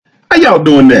How y'all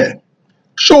doing that?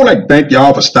 Sure like to thank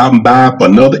y'all for stopping by for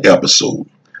another episode.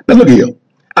 Now look here,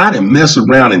 I done mess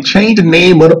around and changed the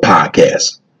name of the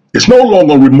podcast. It's no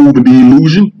longer Removing the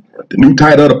Illusion. The new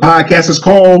title of the podcast is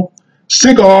called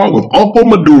Cigar with Uncle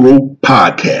Maduro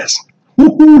Podcast.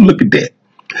 Woohoo, look at that.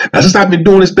 Now since I've been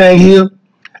doing this thing here,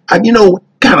 I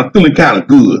kind of feeling kind of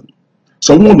good.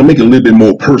 So I wanted to make it a little bit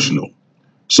more personal.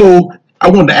 So I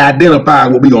wanted to identify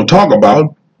what we're going to talk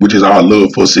about, which is our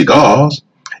love for cigars.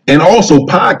 And also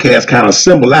podcast kind of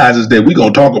symbolizes that we're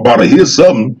going to talk about or hear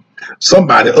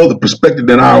somebody other perspective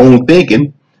than our own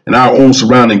thinking and our own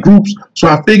surrounding groups. So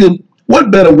I figured, what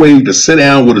better way to sit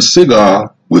down with a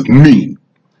cigar with me,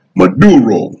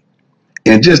 Maduro,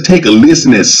 and just take a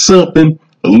listen at something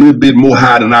a little bit more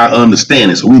higher than our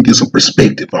understanding so we can get some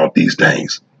perspective on these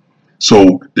things.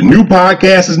 So the new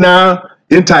podcast is now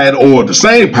entitled, or the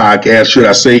same podcast, should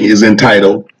I say, is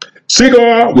entitled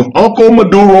Cigar with Uncle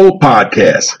Maduro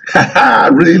Podcast. I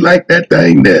really like that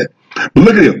thing there. But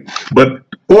look at it.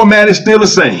 But the format is still the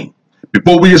same.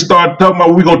 Before we start talking about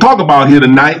what we're going to talk about here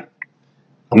tonight,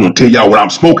 I'm going to tell y'all what I'm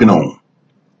smoking on.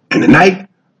 And tonight,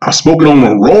 I'm smoking on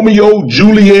a Romeo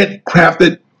Juliet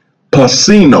crafted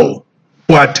Placino.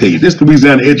 Boy, I tell you, this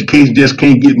Louisiana education just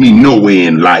can't get me nowhere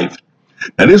in life.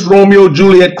 Now, this Romeo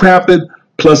Juliet crafted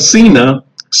Placina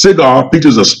cigar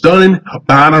features a stunning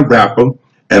Habana wrapper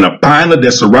and a binder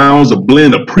that surrounds a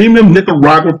blend of premium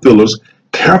Nicaraguan fillers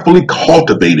carefully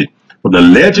cultivated from the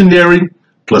legendary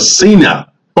Placina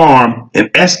farm in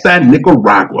Esta,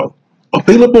 Nicaragua.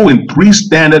 Available in 3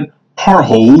 standard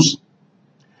parjos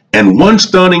and 1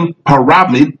 stunning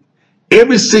pyramid,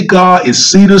 every cigar is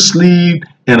cedar sleeved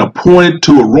and appointed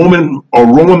to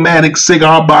aromatic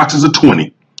cigar boxes of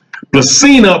 20.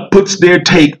 Placina puts their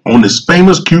take on this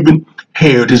famous Cuban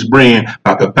heritage brand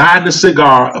by providing the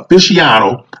cigar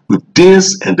aficionado with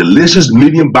dense and delicious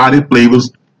medium-bodied flavors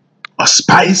of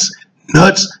spice,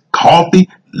 nuts, coffee,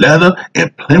 leather,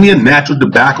 and plenty of natural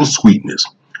tobacco sweetness.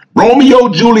 Romeo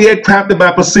Juliet crafted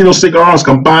by Placino Cigars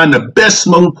combine the best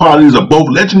smoking qualities of both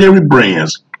legendary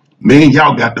brands. Man,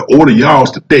 y'all got to order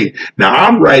y'all's today. Now,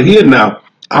 I'm right here now.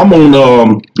 I'm on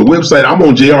the website. I'm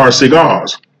on JR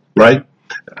Cigars, right?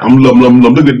 I'm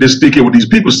looking at this stick here, what these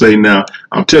people say now.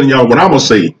 I'm telling y'all what I'm going to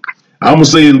say. I'm going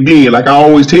to say it again, like I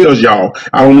always tells y'all.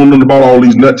 I don't know nothing about all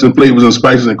these nuts and flavors and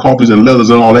spices and coffees and leathers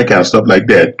and all that kind of stuff like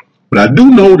that. But I do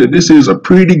know that this is a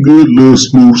pretty good little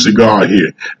smooth cigar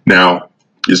here. Now,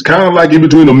 it's kind of like in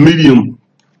between a medium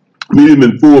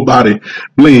and full body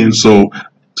blend. So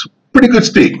it's a pretty good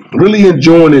stick. Really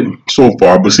enjoying it so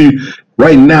far. But see,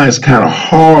 right now it's kind of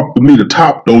hard for me to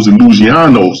top those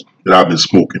Illusianos that I've been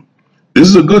smoking. This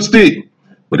is a good stick,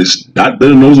 but it's not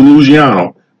better than those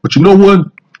Illusiano. But you know what?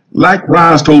 Like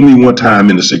Roz told me one time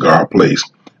in the cigar place,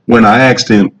 when I asked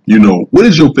him, what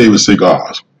is your favorite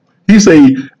cigars? He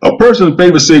said, a person's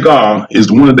favorite cigar is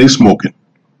the one that they smoking.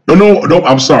 No,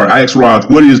 I'm sorry. I asked Roz,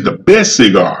 what is the best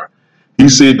cigar? He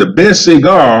said, the best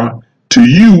cigar to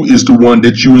you is the one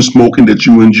that you are smoking that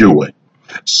you enjoy.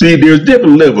 See, there's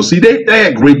different levels. See,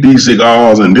 they grade these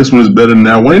cigars, and this one is better than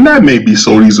that one. And that may be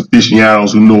so these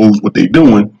aficionados who knows what they're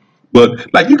doing.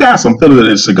 But like you got some fellas at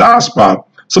the cigar spot,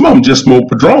 some of them just smoke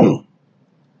Padron.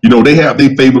 They have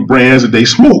their favorite brands that they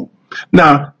smoke.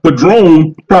 Now,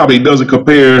 Padron probably doesn't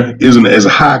compare, isn't as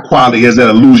high quality as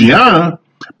that Illusiana,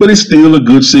 but it's still a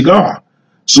good cigar.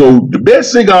 So the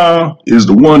best cigar is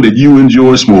the one that you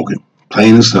enjoy smoking,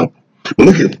 plain and simple. But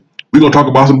look at it. We're going to talk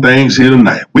about some things here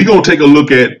tonight. We're going to take a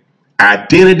look at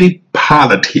identity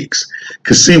politics.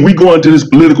 Because, see, we go into this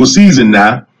political season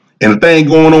now, and the thing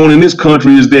going on in this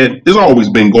country is that it's always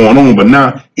been going on, but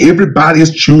now everybody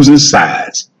is choosing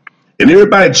sides. And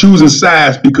everybody choosing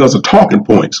sides because of talking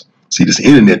points. See, this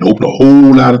internet opened a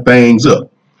whole lot of things up.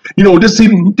 This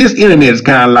internet is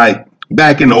kind of like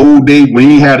back in the old days when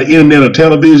you had the internet or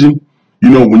television.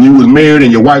 When you was married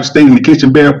and your wife stayed in the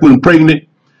kitchen barefoot and pregnant.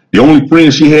 The only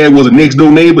friend she had was a next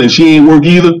door neighbor and she ain't work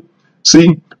either.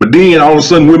 See? But then all of a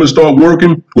sudden women start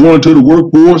working, going to the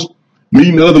workforce,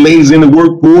 meeting other ladies in the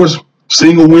workforce,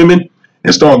 single women,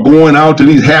 and start going out to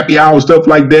these happy hour stuff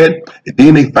like that. And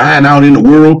then they find out in the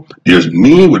world there's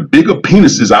men with bigger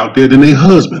penises out there than their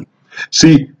husband.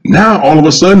 See, now all of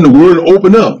a sudden the world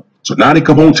opened up. So now they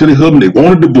come home to their husband, they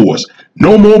want a divorce.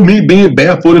 No more me being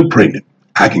barefoot and pregnant.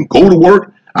 I can go to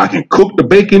work. I can cook the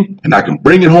bacon and I can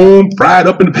bring it home, fry it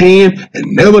up in the pan,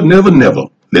 and never, never, never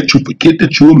let you forget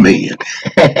that you're a man.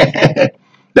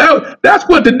 That's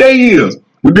what today is.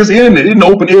 With this internet, it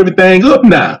open everything up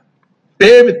now.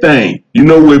 Everything.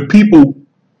 Where people,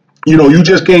 you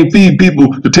just can't feed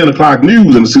people the 10 o'clock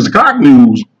news and the 6 o'clock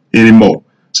news anymore.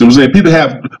 So I'm saying people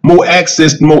have more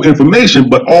access to more information,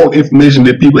 but all information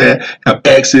that people have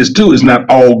access to is not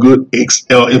all good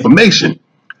information.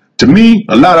 To me,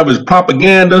 a lot of it is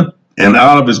propaganda and a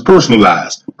lot of it is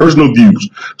personalized, personal views.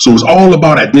 So it's all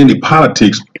about identity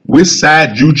politics, which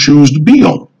side you choose to be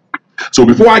on. So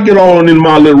before I get on in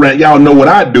my little rant, y'all know what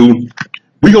I do.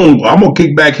 I'm gonna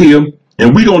kick back here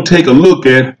and we're gonna take a look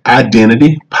at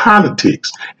identity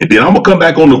politics. And then I'm gonna come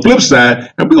back on the flip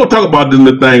side and we're gonna talk about this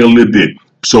little thing a little bit.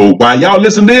 So while y'all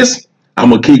listen to this,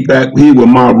 I'm gonna kick back here with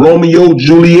my Romeo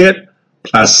Juliet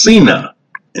Placina.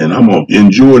 And I'm gonna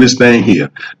enjoy this thing here.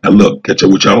 Now look, catch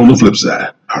up with y'all on the flip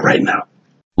side. All right now.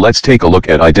 Let's take a look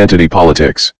at identity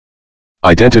politics.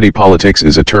 Identity politics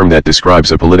is a term that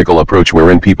describes a political approach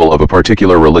wherein people of a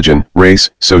particular religion,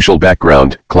 race, social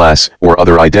background, class, or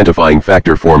other identifying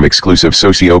factor form exclusive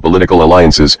socio-political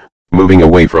alliances, moving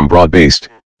away from broad-based,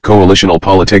 coalitional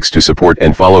politics to support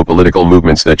and follow political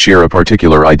movements that share a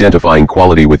particular identifying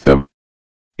quality with them.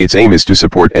 Its aim is to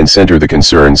support and center the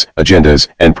concerns, agendas,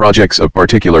 and projects of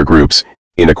particular groups,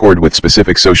 in accord with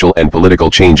specific social and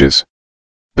political changes.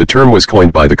 The term was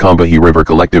coined by the Combahee River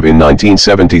Collective in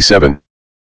 1977.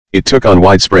 It took on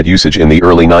widespread usage in the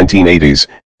early 1980s,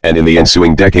 and in the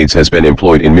ensuing decades has been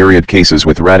employed in myriad cases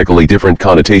with radically different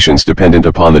connotations dependent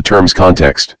upon the term's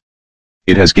context.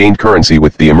 It has gained currency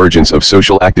with the emergence of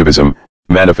social activism,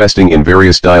 manifesting in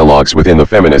various dialogues within the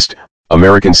feminist,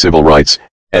 American civil rights,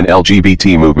 and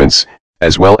LGBT movements,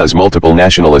 as well as multiple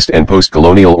nationalist and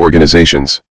post-colonial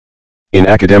organizations. In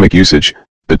academic usage,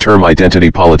 the term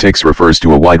identity politics refers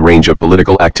to a wide range of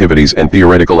political activities and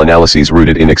theoretical analyses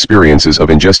rooted in experiences of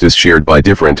injustice shared by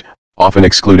different, often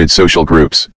excluded social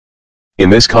groups. In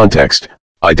this context,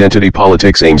 identity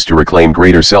politics aims to reclaim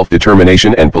greater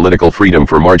self-determination and political freedom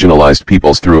for marginalized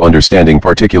peoples through understanding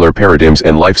particular paradigms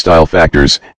and lifestyle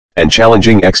factors, and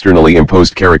challenging externally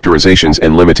imposed characterizations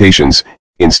and limitations,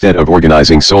 instead of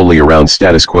organizing solely around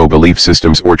status quo belief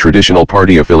systems or traditional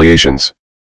party affiliations.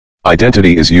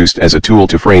 Identity is used as a tool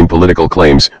to frame political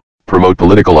claims, promote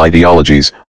political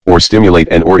ideologies, or stimulate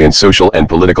and orient social and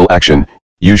political action,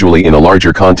 usually in a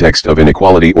larger context of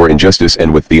inequality or injustice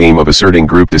and with the aim of asserting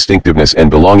group distinctiveness and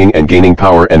belonging and gaining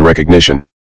power and recognition.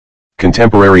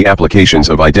 Contemporary applications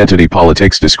of identity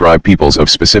politics describe peoples of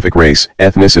specific race,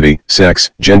 ethnicity, sex,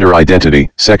 gender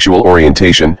identity, sexual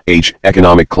orientation, age,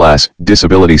 economic class,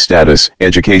 disability status,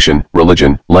 education,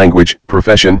 religion, language,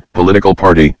 profession, political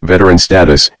party, veteran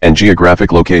status, and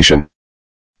geographic location.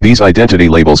 These identity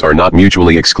labels are not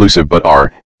mutually exclusive but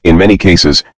are, in many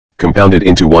cases, compounded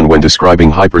into one when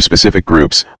describing hyperspecific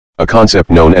groups, a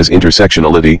concept known as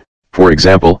intersectionality. For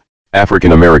example,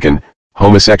 African American,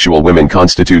 homosexual women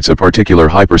constitutes a particular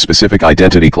hyperspecific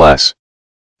identity class.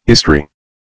 History.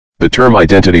 The term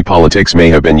identity politics may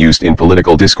have been used in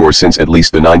political discourse since at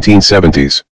least the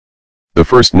 1970s. The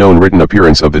first known written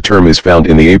appearance of the term is found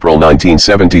in the April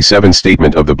 1977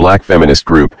 statement of the black feminist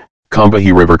group,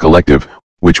 Combahee River Collective,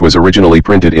 which was originally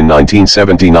printed in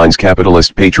 1979's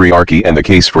Capitalist Patriarchy and the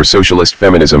Case for Socialist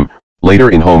Feminism, later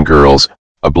in Home Girls,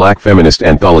 a black feminist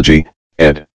anthology,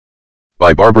 ed.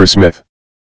 by Barbara Smith.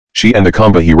 She and the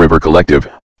Combahee River Collective,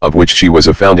 of which she was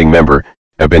a founding member,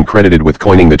 have been credited with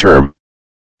coining the term.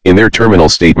 In their terminal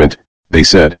statement, they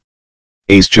said,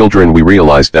 "As children we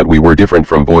realized that we were different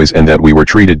from boys and that we were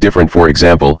treated different. For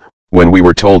example, when we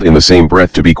were told in the same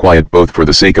breath to be quiet both for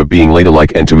the sake of being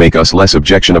ladylike and to make us less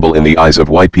objectionable in the eyes of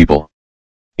white people.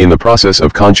 In the process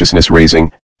of consciousness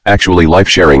raising, actually life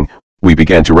sharing, we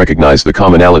began to recognize the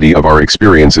commonality of our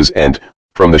experiences and,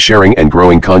 from the sharing and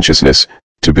growing consciousness,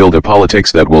 to build a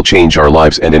politics that will change our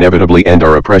lives and inevitably end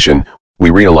our oppression,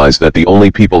 we realize that the only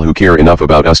people who care enough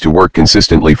about us to work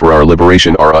consistently for our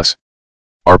liberation are us.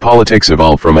 Our politics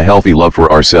evolved from a healthy love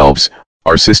for ourselves,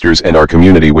 our sisters and our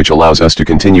community which allows us to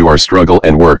continue our struggle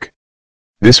and work.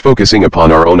 This focusing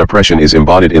upon our own oppression is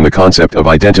embodied in the concept of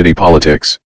identity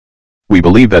politics. We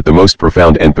believe that the most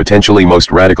profound and potentially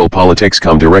most radical politics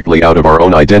come directly out of our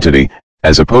own identity,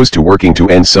 as opposed to working to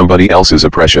end somebody else's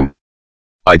oppression.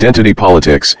 Identity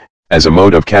politics, as a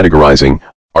mode of categorizing,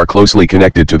 are closely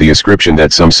connected to the ascription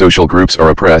that some social groups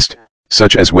are oppressed,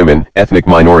 such as women, ethnic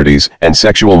minorities, and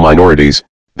sexual minorities,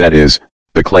 that is,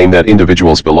 the claim that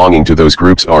individuals belonging to those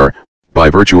groups are,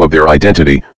 by virtue of their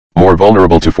identity, more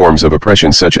vulnerable to forms of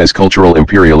oppression such as cultural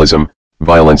imperialism,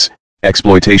 violence,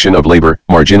 exploitation of labor,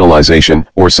 marginalization,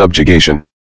 or subjugation.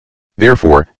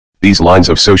 Therefore, these lines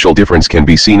of social difference can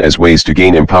be seen as ways to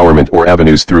gain empowerment or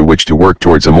avenues through which to work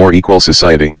towards a more equal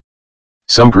society.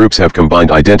 Some groups have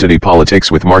combined identity politics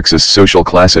with Marxist social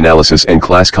class analysis and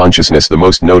class consciousness, the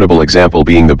most notable example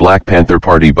being the Black Panther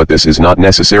Party, but this is not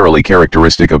necessarily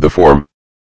characteristic of the form.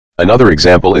 Another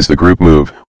example is the group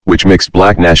MOVE, which mixed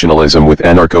black nationalism with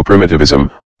anarcho-primitivism,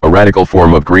 a radical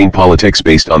form of green politics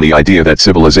based on the idea that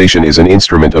civilization is an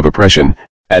instrument of oppression,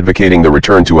 advocating the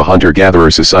return to a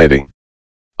hunter-gatherer society.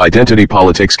 Identity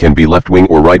politics can be left-wing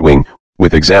or right-wing,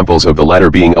 with examples of the latter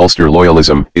being Ulster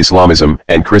loyalism, Islamism,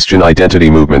 and Christian identity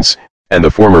movements, and the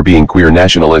former being queer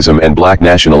nationalism and black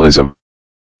nationalism.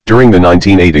 During the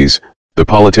 1980s, the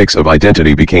politics of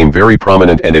identity became very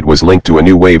prominent and it was linked to a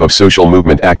new wave of social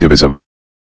movement activism.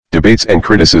 Debates and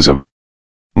criticism.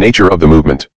 Nature of the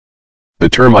movement. The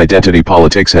term identity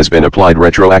politics has been applied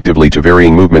retroactively to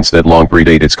varying movements that long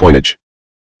predate its coinage.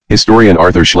 Historian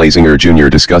Arthur Schlesinger Jr.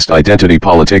 discussed identity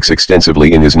politics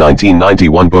extensively in his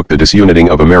 1991 book The Disunity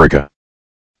of America.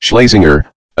 Schlesinger,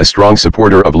 a strong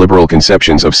supporter of liberal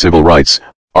conceptions of civil rights,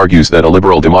 argues that a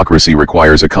liberal democracy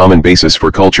requires a common basis for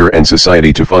culture and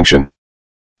society to function.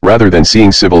 Rather than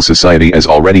seeing civil society as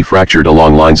already fractured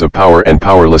along lines of power and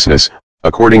powerlessness,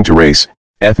 according to race,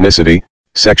 ethnicity,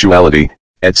 sexuality,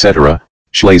 etc.,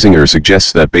 Schlesinger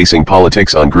suggests that basing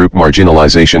politics on group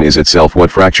marginalization is itself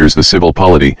what fractures the civil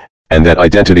polity, and that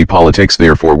identity politics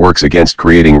therefore works against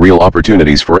creating real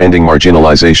opportunities for ending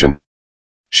marginalization.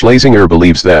 Schlesinger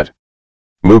believes that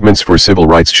movements for civil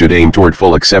rights should aim toward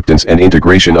full acceptance and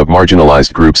integration of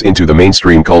marginalized groups into the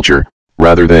mainstream culture,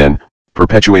 rather than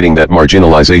perpetuating that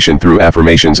marginalization through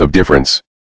affirmations of difference.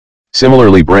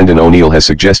 Similarly, Brendan O'Neill has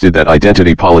suggested that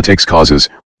identity politics causes,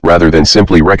 rather than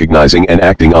simply recognizing and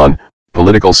acting on,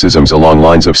 political schisms along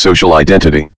lines of social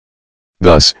identity.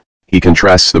 Thus, he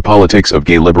contrasts the politics of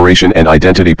gay liberation and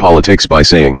identity politics by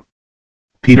saying,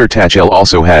 Peter Tatchell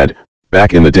also had,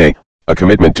 back in the day, a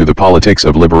commitment to the politics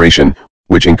of liberation,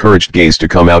 which encouraged gays to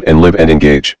come out and live and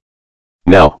engage.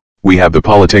 Now, we have the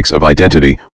politics of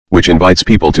identity, which invites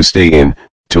people to stay in,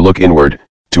 to look inward,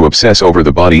 to obsess over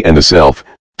the body and the self,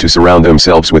 to surround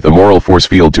themselves with a moral force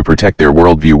field to protect their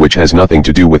worldview which has nothing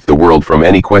to do with the world from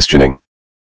any questioning.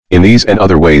 In these and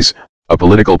other ways, a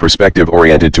political perspective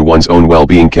oriented to one's own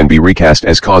well-being can be recast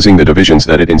as causing the divisions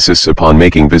that it insists upon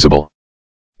making visible.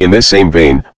 In this same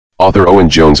vein, author Owen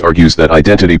Jones argues that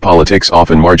identity politics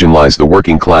often marginalize the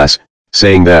working class,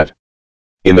 saying that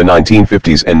in the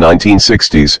 1950s and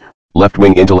 1960s,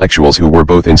 left-wing intellectuals who were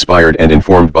both inspired and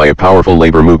informed by a powerful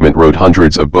labor movement wrote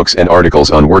hundreds of books and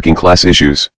articles on working-class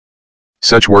issues.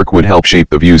 Such work would help shape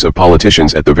the views of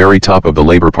politicians at the very top of the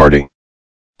Labour Party.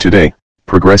 Today,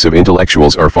 progressive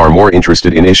intellectuals are far more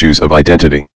interested in issues of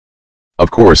identity.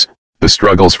 Of course, the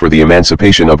struggles for the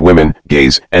emancipation of women,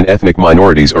 gays, and ethnic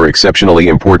minorities are exceptionally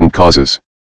important causes.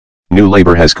 New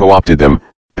Labour has co-opted them,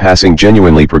 passing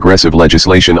genuinely progressive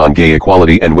legislation on gay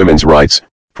equality and women's rights,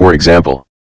 for example.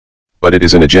 But it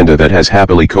is an agenda that has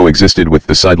happily coexisted with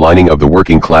the sidelining of the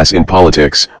working class in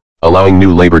politics, allowing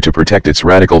New Labour to protect its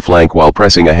radical flank while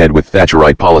pressing ahead with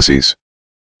Thatcherite policies.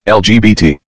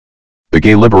 LGBT. The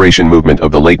gay liberation movement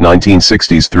of the late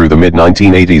 1960s through the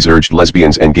mid-1980s urged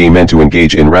lesbians and gay men to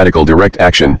engage in radical direct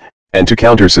action, and to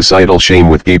counter societal shame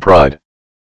with gay pride.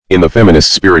 In the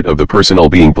feminist spirit of the personal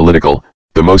being political,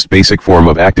 the most basic form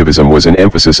of activism was an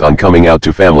emphasis on coming out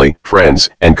to family, friends,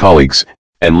 and colleagues,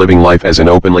 and living life as an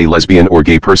openly lesbian or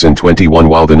gay person. 21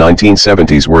 While the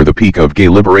 1970s were the peak of gay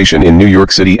liberation in New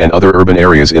York City and other urban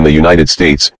areas in the United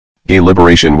States, gay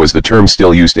liberation was the term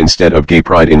still used instead of gay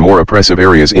pride in more oppressive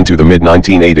areas into the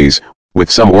mid-1980s, with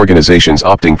some organizations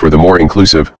opting for the more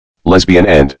inclusive, lesbian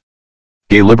and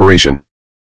gay liberation.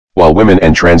 While women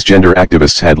and transgender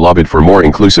activists had lobbied for more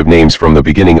inclusive names from the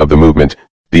beginning of the movement,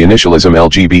 the initialism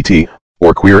LGBT,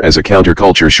 or queer as a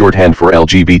counterculture shorthand for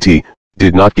LGBT,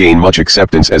 did not gain much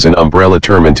acceptance as an umbrella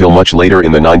term until much later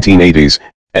in the 1980s,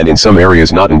 and in some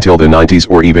areas not until the 90s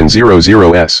or even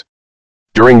 00s.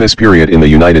 During this period in the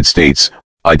United States,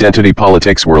 identity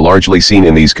politics were largely seen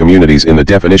in these communities in the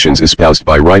definitions espoused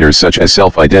by writers such as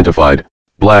self-identified,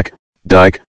 black,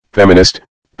 dyke, feminist,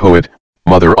 poet,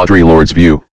 Mother Audre Lorde's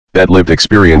view, that lived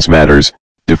experience matters,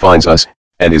 defines us,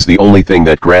 and is the only thing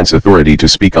that grants authority to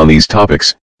speak on these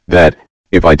topics, that,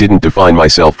 if I didn't define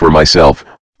myself for myself,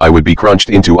 I would be crunched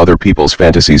into other people's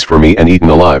fantasies for me and eaten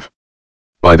alive.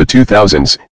 By the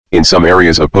 2000s, in some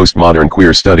areas of postmodern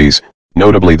queer studies,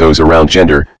 notably those around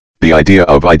gender, the idea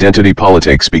of identity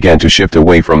politics began to shift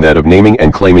away from that of naming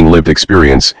and claiming lived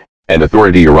experience, and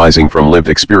authority arising from lived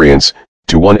experience,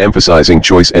 to one emphasizing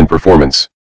choice and performance.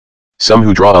 Some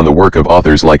who draw on the work of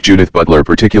authors like Judith Butler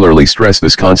particularly stress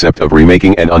this concept of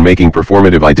remaking and unmaking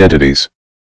performative identities.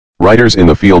 Writers in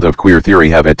the field of queer theory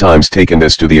have at times taken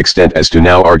this to the extent as to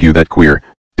now argue that queer,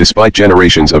 despite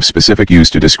generations of specific use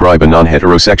to describe a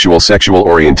non-heterosexual sexual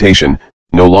orientation,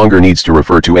 no longer needs to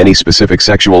refer to any specific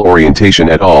sexual orientation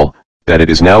at all, that it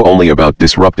is now only about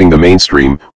disrupting the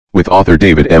mainstream, with author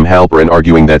David M. Halperin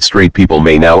arguing that straight people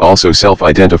may now also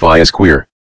self-identify as queer.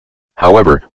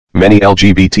 However, many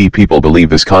LGBT people believe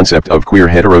this concept of queer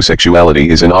heterosexuality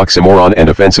is an oxymoron and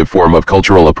offensive form of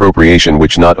cultural appropriation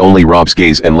which not only robs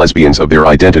gays and lesbians of their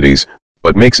identities,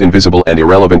 but makes invisible and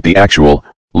irrelevant the actual,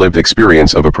 lived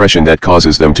experience of oppression that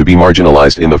causes them to be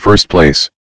marginalized in the first place.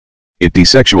 It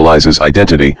desexualizes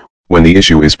identity, when the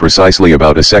issue is precisely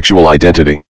about a sexual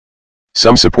identity.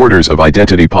 Some supporters of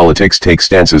identity politics take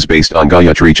stances based on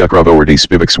Gayatri Chakravorty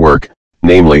Spivak's work,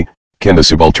 namely, Can the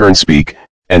Subaltern Speak?,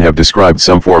 and have described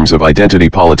some forms of identity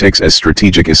politics as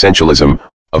strategic essentialism,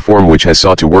 a form which has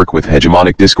sought to work with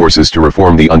hegemonic discourses to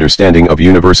reform the understanding of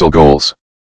universal goals.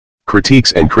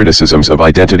 Critiques and criticisms of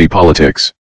identity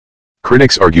politics.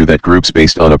 Critics argue that groups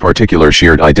based on a particular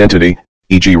shared identity,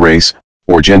 e.g. race,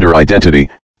 or gender identity,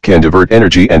 can divert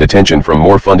energy and attention from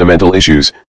more fundamental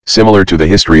issues, similar to the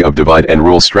history of divide and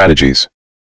rule strategies.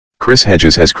 Chris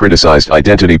Hedges has criticized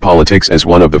identity politics as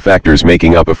one of the factors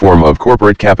making up a form of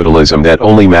corporate capitalism that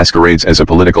only masquerades as a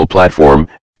political platform,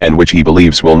 and which he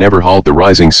believes will never halt the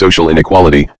rising social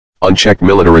inequality, unchecked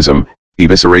militarism,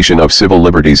 evisceration of civil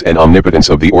liberties and omnipotence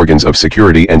of the organs of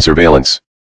security and surveillance.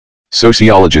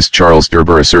 Sociologist Charles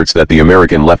Derber asserts that the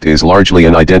American left is largely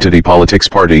an identity politics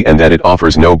party and that it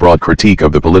offers no broad critique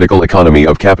of the political economy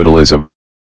of capitalism.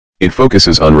 It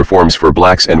focuses on reforms for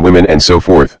blacks and women and so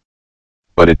forth.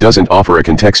 But it doesn't offer a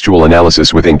contextual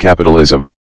analysis within capitalism.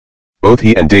 Both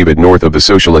he and David North of the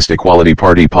Socialist Equality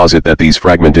Party posit that these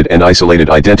fragmented and isolated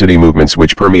identity movements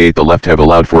which permeate the left have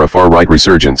allowed for a far-right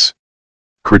resurgence.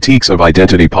 Critiques of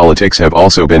identity politics have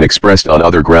also been expressed on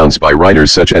other grounds by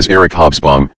writers such as Eric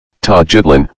Hobsbawm, Todd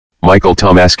Gitlin, Michael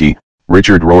Tomasky,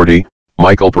 Richard Rorty,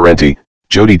 Michael Parenti,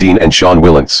 Jody Dean and Sean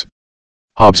Willents.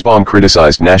 Hobsbawm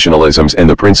criticized nationalisms and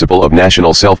the principle of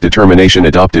national self-determination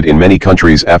adopted in many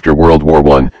countries after World War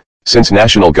I, since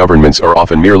national governments are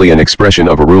often merely an expression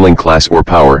of a ruling class or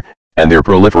power, and their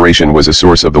proliferation was a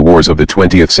source of the wars of the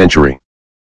 20th century.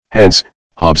 Hence,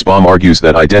 Hobsbawm argues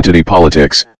that identity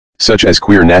politics, such as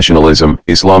queer nationalism,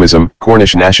 Islamism,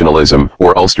 Cornish nationalism,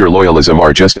 or Ulster loyalism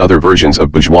are just other versions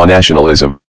of bourgeois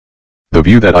nationalism. The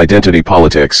view that identity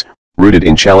politics, rooted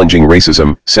in challenging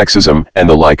racism, sexism, and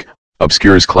the like,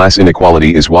 obscures class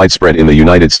inequality is widespread in the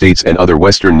United States and other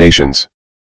Western nations.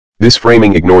 This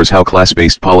framing ignores how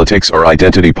class-based politics are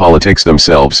identity politics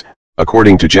themselves,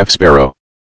 according to Jeff Sparrow.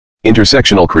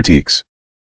 Intersectional critiques.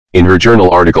 In her journal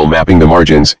article Mapping the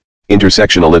Margins,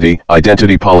 Intersectionality,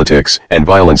 Identity Politics, and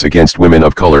Violence Against Women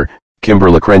of Color,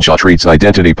 Kimberly Crenshaw treats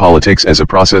identity politics as a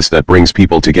process that brings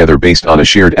people together based on a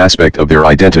shared aspect of their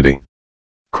identity.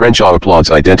 Crenshaw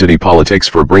applauds identity politics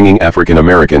for bringing African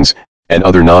Americans, and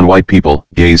other non-white people,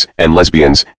 gays, and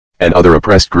lesbians, and other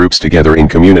oppressed groups together in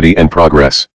community and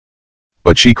progress.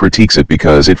 But she critiques it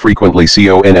because it frequently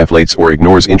conflates or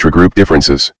ignores intragroup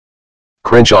differences.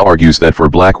 Crenshaw argues that for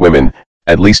black women,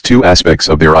 at least two aspects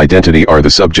of their identity are the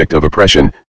subject of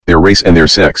oppression, their race and their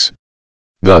sex.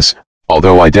 Thus,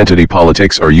 although identity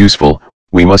politics are useful,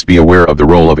 we must be aware of the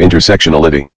role of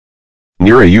intersectionality.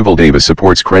 Neera Yuval Davis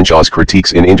supports Crenshaw's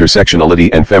critiques in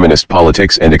intersectionality and feminist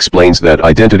politics and explains that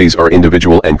identities are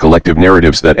individual and collective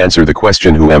narratives that answer the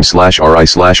question who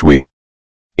am/ri/we.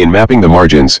 In Mapping the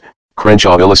Margins,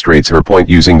 Crenshaw illustrates her point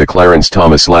using the Clarence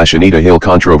Thomas/Anita Hill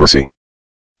controversy.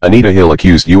 Anita Hill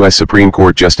accused U.S. Supreme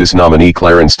Court Justice nominee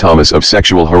Clarence Thomas of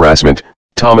sexual harassment.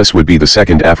 Thomas would be the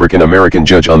second African American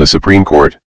judge on the Supreme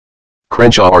Court.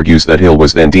 Crenshaw argues that Hill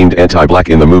was then deemed anti-black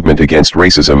in the movement against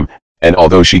racism, and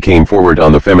although she came forward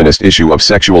on the feminist issue of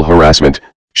sexual harassment,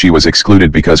 she was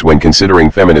excluded because when considering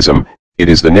feminism, it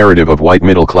is the narrative of white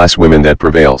middle-class women that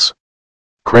prevails.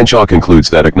 Crenshaw concludes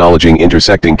that acknowledging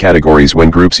intersecting categories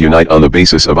when groups unite on the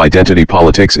basis of identity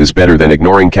politics is better than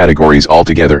ignoring categories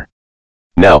altogether.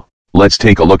 Now, let's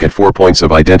take a look at 4 points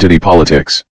of identity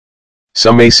politics.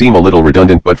 Some may seem a little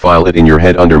redundant, but file it in your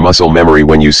head under muscle memory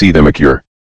when you see them occur.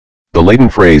 The Latin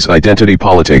phrase identity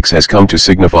politics has come to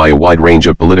signify a wide range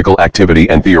of political activity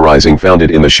and theorizing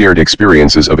founded in the shared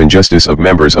experiences of injustice of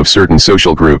members of certain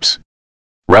social groups.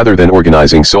 Rather than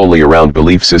organizing solely around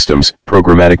belief systems,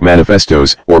 programmatic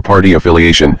manifestos, or party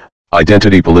affiliation,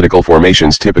 identity political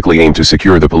formations typically aim to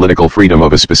secure the political freedom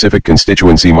of a specific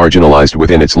constituency marginalized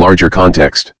within its larger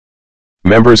context.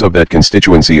 Members of that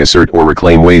constituency assert or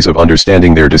reclaim ways of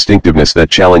understanding their distinctiveness that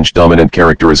challenge dominant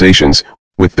characterizations,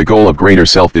 with the goal of greater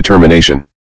self-determination.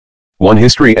 1.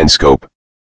 History and scope.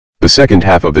 The second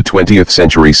half of the 20th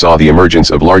century saw the emergence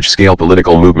of large-scale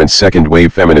political movements: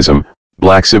 second-wave feminism,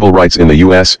 black civil rights in the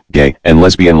U.S., gay and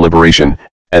lesbian liberation,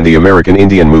 and the American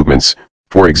Indian movements,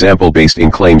 for example, based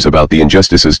in claims about the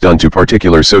injustices done to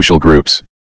particular social groups.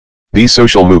 These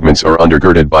social movements are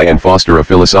undergirded by and foster a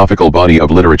philosophical body of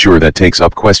literature that takes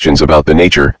up questions about the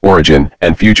nature, origin,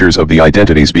 and futures of the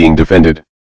identities being defended.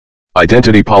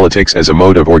 Identity politics as a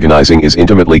mode of organizing is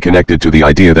intimately connected to the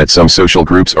idea that some social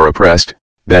groups are oppressed,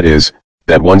 that is,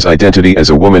 that one's identity as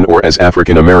a woman or as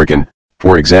African American,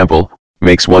 for example,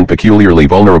 makes one peculiarly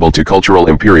vulnerable to cultural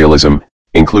imperialism,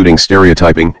 including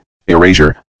stereotyping,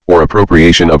 erasure, or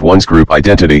appropriation of one's group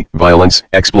identity, violence,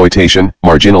 exploitation,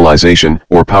 marginalization,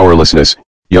 or powerlessness.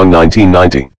 Young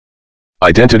 1990.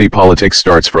 Identity politics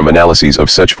starts from analyses of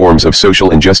such forms of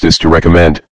social injustice to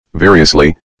recommend,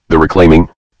 variously, the reclaiming,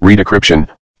 redecryption,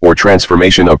 or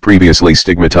transformation of previously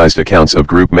stigmatized accounts of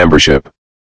group membership.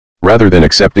 Rather than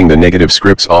accepting the negative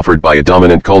scripts offered by a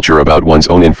dominant culture about one's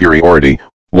own inferiority,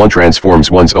 one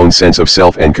transforms one's own sense of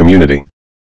self and community.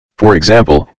 For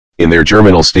example, in their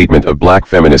germinal statement of Black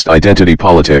feminist identity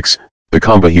politics, the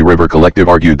Combahee River Collective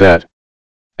argued that,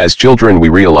 as children we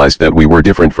realized that we were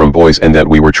different from boys and that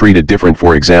we were treated different.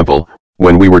 For example,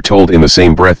 when we were told in the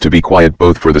same breath to be quiet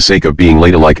both for the sake of being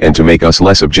ladylike and to make us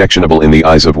less objectionable in the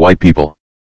eyes of white people.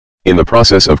 In the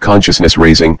process of consciousness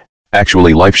raising,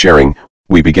 actually life sharing,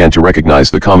 we began to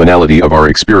recognize the commonality of our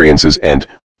experiences and,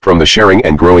 from the sharing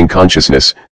and growing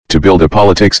consciousness, to build a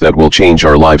politics that will change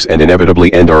our lives and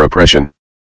inevitably end our oppression.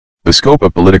 The scope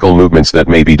of political movements that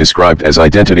may be described as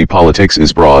identity politics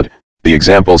is broad. The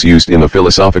examples used in the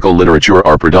philosophical literature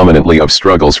are predominantly of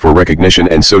struggles for recognition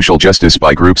and social justice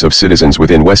by groups of citizens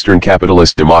within Western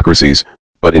capitalist democracies,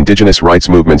 but indigenous rights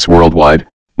movements worldwide,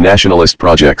 nationalist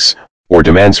projects, or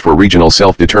demands for regional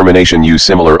self-determination use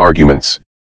similar arguments.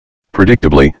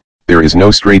 Predictably, there is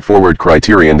no straightforward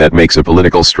criterion that makes a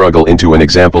political struggle into an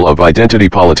example of identity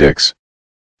politics.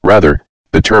 Rather,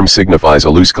 the term signifies a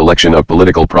loose collection of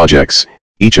political projects,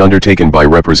 each undertaken by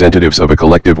representatives of a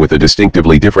collective with a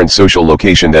distinctively different social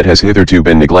location that has hitherto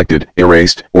been neglected,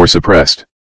 erased, or suppressed.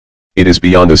 It is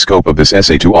beyond the scope of this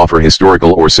essay to offer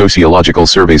historical or sociological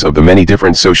surveys of the many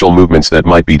different social movements that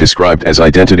might be described as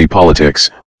identity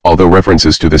politics, although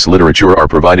references to this literature are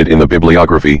provided in the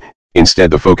bibliography.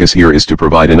 Instead, the focus here is to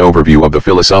provide an overview of the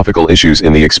philosophical issues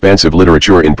in the expansive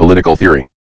literature in political theory.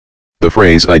 The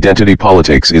phrase identity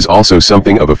politics is also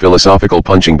something of a philosophical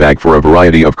punching bag for a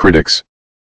variety of critics.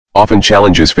 Often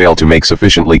challenges fail to make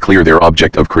sufficiently clear their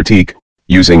object of critique,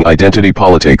 using identity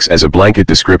politics as a blanket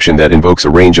description that invokes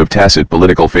a range of tacit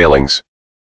political failings.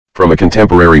 From a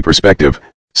contemporary perspective,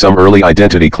 some early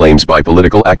identity claims by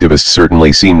political activists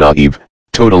certainly seem naive,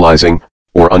 totalizing,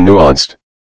 or unnuanced.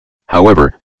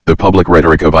 However, the public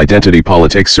rhetoric of identity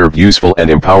politics served useful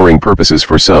and empowering purposes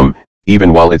for some,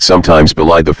 even while it sometimes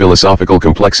belied the philosophical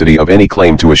complexity of any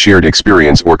claim to a shared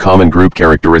experience or common group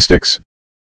characteristics.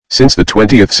 Since the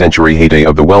 20th century heyday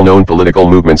of the well-known political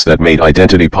movements that made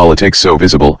identity politics so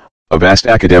visible, a vast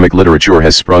academic literature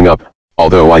has sprung up,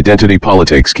 although identity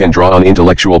politics can draw on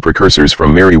intellectual precursors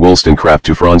from Mary Wollstonecraft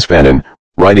to Frantz Fanon,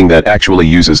 writing that actually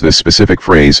uses this specific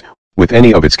phrase, with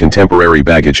any of its contemporary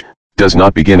baggage, does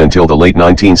not begin until the late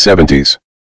 1970s.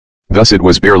 Thus it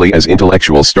was barely as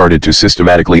intellectuals started to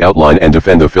systematically outline and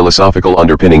defend the philosophical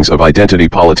underpinnings of identity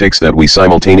politics that we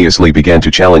simultaneously began to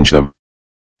challenge them.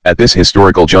 At this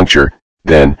historical juncture,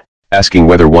 then, asking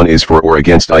whether one is for or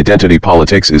against identity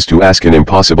politics is to ask an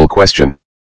impossible question.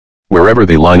 Wherever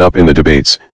they line up in the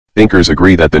debates, thinkers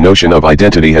agree that the notion of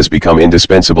identity has become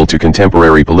indispensable to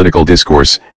contemporary political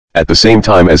discourse, at the same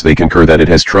time as they concur that it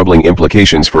has troubling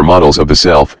implications for models of the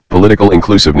self, political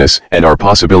inclusiveness, and our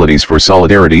possibilities for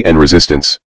solidarity and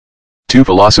resistance. 2.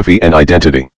 Philosophy and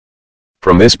identity.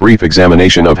 From this brief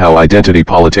examination of how identity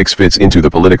politics fits into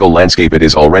the political landscape, it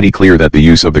is already clear that the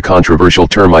use of the controversial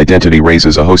term identity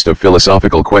raises a host of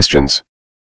philosophical questions.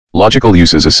 Logical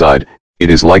uses aside, it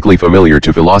is likely familiar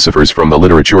to philosophers from the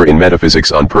literature in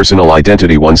metaphysics on personal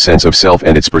identity, one's sense of self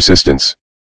and its persistence.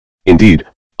 Indeed,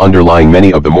 underlying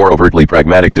many of the more overtly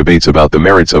pragmatic debates about the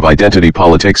merits of identity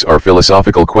politics are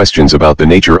philosophical questions about the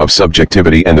nature of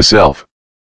subjectivity and the self.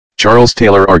 Charles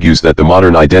Taylor argues that the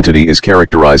modern identity is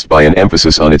characterized by an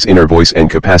emphasis on its inner voice and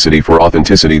capacity for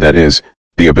authenticity, that is,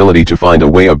 the ability to find a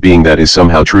way of being that is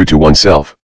somehow true to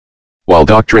oneself. While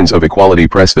doctrines of equality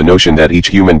press the notion that each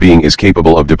human being is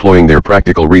capable of deploying their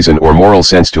practical reason or moral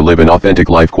sense to live an authentic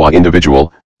life qua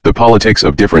individual, the politics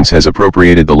of difference has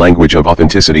appropriated the language of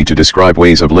authenticity to describe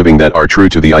ways of living that are true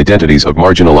to the identities of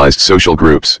marginalized social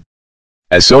groups.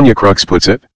 As Sonia Crux puts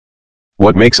it,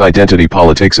 what makes identity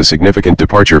politics a significant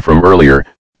departure from earlier,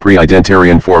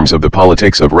 pre-identitarian forms of the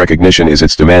politics of recognition is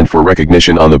its demand for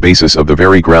recognition on the basis of the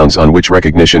very grounds on which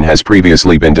recognition has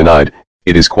previously been denied.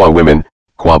 It is qua women,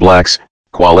 qua blacks,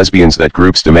 qua lesbians that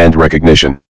groups demand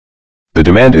recognition. The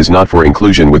demand is not for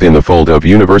inclusion within the fold of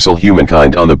universal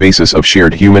humankind on the basis of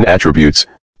shared human attributes,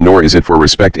 nor is it for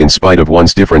respect in spite of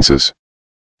one's differences.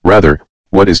 Rather,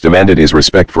 what is demanded is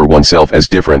respect for oneself as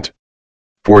different.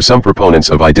 For some proponents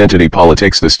of identity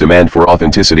politics, this demand for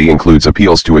authenticity includes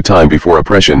appeals to a time before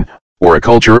oppression, or a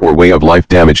culture or way of life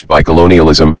damaged by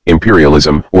colonialism,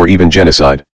 imperialism, or even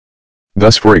genocide.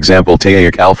 Thus, for example,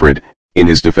 Tayek Alfred, in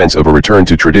his defense of a return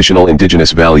to traditional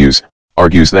indigenous values,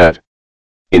 argues that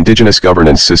indigenous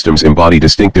governance systems embody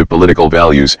distinctive political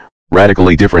values,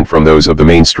 radically different from those of the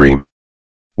mainstream.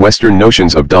 Western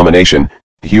notions of domination,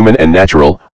 human and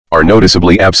natural, are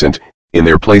noticeably absent. In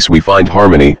their place we find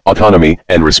harmony, autonomy,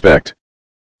 and respect.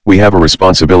 We have a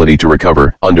responsibility to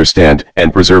recover, understand,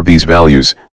 and preserve these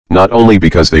values, not only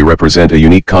because they represent a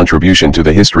unique contribution to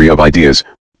the history of ideas,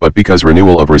 but because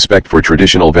renewal of respect for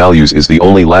traditional values is the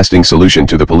only lasting solution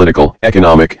to the political,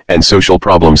 economic, and social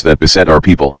problems that beset our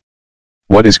people.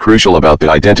 What is crucial about the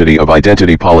identity of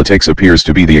identity politics appears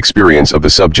to be the experience of the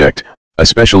subject,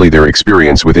 especially their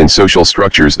experience within social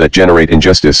structures that generate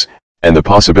injustice, and the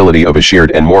possibility of a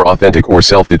shared and more authentic or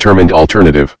self-determined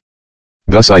alternative.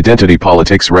 Thus, identity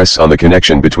politics rests on the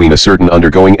connection between a certain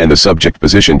undergoing and the subject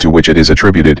position to which it is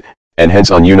attributed, and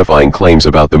hence on unifying claims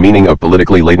about the meaning of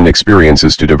politically laden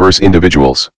experiences to diverse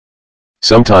individuals.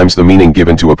 Sometimes the meaning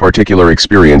given to a particular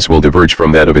experience will diverge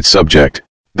from that of its subject.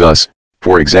 Thus,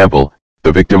 for example,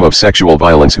 the victim of sexual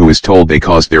violence who is told they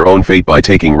caused their own fate by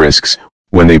taking risks,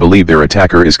 when they believe their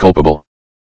attacker is culpable.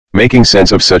 Making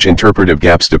sense of such interpretive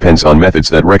gaps depends on methods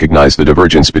that recognize the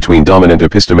divergence between dominant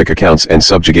epistemic accounts and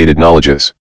subjugated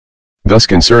knowledges. Thus,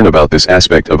 concern about this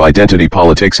aspect of identity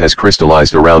politics has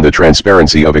crystallized around the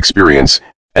transparency of experience,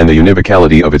 and the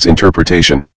univocality of its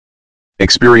interpretation.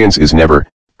 Experience is never,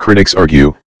 critics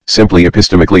argue, simply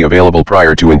epistemically available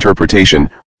prior to interpretation,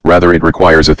 rather it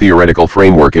requires a theoretical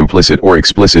framework implicit or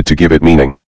explicit to give it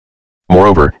meaning.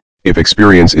 Moreover, if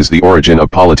experience is the origin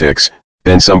of politics,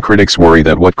 then some critics worry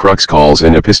that what Crux calls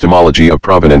an epistemology of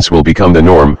provenance will become the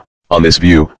norm. On this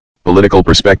view, political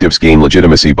perspectives gain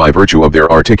legitimacy by virtue of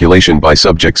their articulation by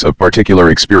subjects of particular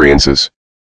experiences.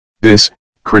 This,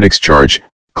 critics charge,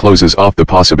 closes off the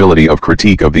possibility of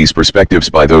critique of these perspectives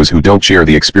by those who don't share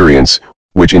the experience,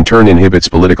 which in turn inhibits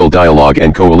political dialogue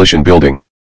and coalition building.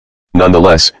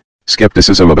 Nonetheless,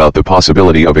 skepticism about the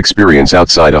possibility of experience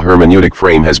outside a hermeneutic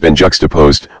frame has been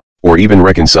juxtaposed, or even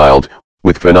reconciled,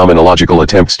 with phenomenological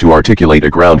attempts to articulate a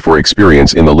ground for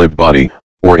experience in the lived body,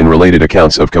 or in related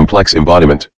accounts of complex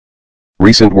embodiment.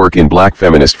 Recent work in Black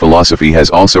feminist philosophy has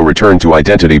also returned to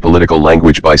identity political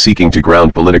language by seeking to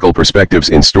ground political perspectives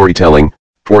in storytelling.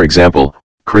 For example,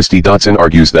 Christy Dotson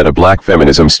argues that a Black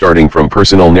feminism starting from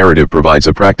personal narrative provides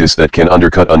a practice that can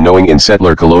undercut unknowing in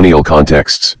settler colonial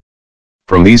contexts.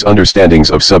 From these understandings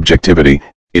of subjectivity,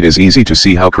 it is easy to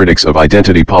see how critics of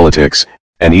identity politics,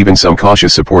 and even some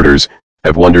cautious supporters,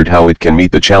 have wondered how it can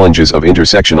meet the challenges of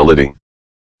intersectionality.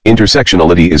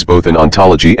 Intersectionality is both an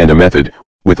ontology and a method,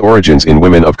 with origins in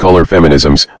women of color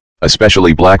feminisms,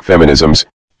 especially Black feminisms,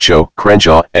 Cho,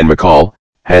 Crenshaw, and McCall,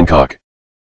 Hancock.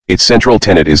 Its central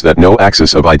tenet is that no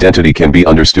axis of identity can be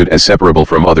understood as separable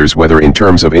from others, whether in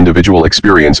terms of individual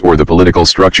experience or the political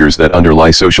structures that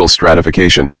underlie social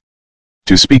stratification.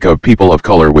 To speak of people of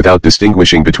color without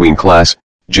distinguishing between class,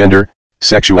 gender,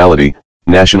 sexuality,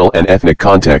 national and ethnic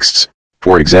contexts,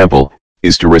 for example,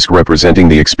 is to risk representing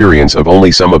the experience of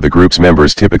only some of the group's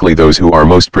members, typically those who are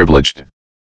most privileged.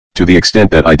 To the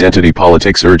extent that identity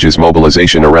politics urges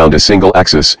mobilization around a single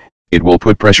axis, it will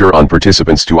put pressure on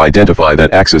participants to identify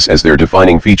that axis as their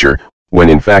defining feature, when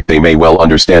in fact they may well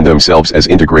understand themselves as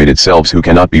integrated selves who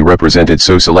cannot be represented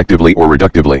so selectively or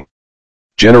reductively.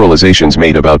 Generalizations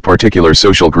made about particular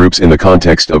social groups in the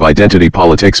context of identity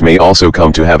politics may also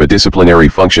come to have a disciplinary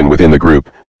function within the group,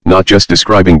 not just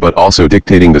describing but also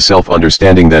dictating the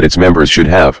self-understanding that its members should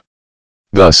have.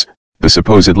 Thus, the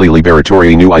supposedly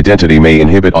liberatory new identity may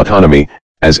inhibit autonomy,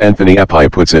 as Anthony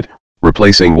Appiah puts it,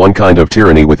 replacing one kind of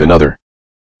tyranny with another.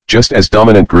 Just as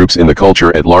dominant groups in the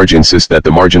culture at large insist that the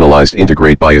marginalized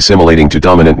integrate by assimilating to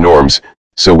dominant norms,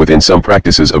 so within some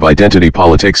practices of identity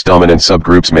politics dominant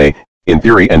subgroups may, in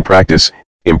theory and practice,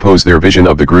 impose their vision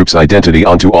of the group's identity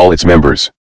onto all its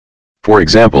members. For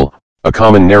example, a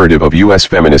common narrative of U.S.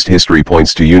 feminist history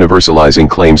points to universalizing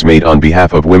claims made on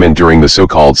behalf of women during the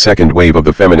so-called second wave of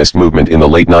the feminist movement in the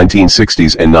late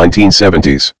 1960s and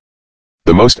 1970s.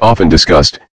 The most often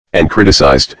discussed, and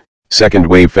criticized,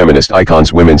 second-wave feminist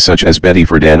icons, women such as Betty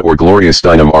Friedan or Gloria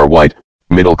Steinem, are white,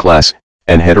 middle-class,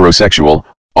 and heterosexual,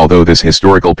 although this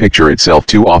historical picture itself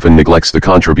too often neglects the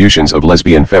contributions of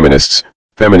lesbian feminists,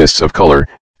 feminists of color,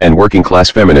 and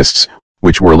working-class feminists,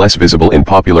 which were less visible in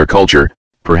popular culture,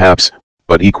 perhaps,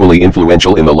 but equally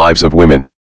influential in the lives of women.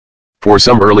 For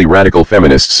some early radical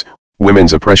feminists,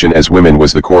 women's oppression as women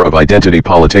was the core of identity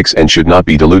politics and should not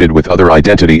be diluted with other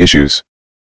identity issues.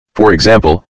 For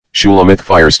example, Shulamith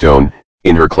Firestone,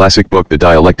 in her classic book The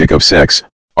Dialectic of Sex,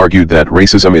 argued that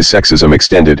racism is sexism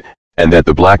extended, and that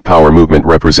the Black Power movement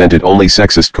represented only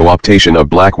sexist co-optation of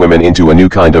black women into a new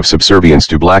kind of subservience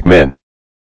to black men.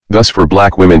 Thus, for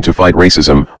black women to fight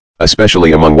racism,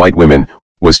 especially among white women,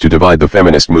 was to divide the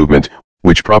feminist movement,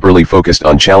 which properly focused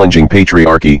on challenging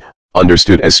patriarchy,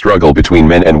 understood as struggle between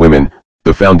men and women,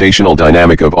 the foundational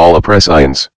dynamic of all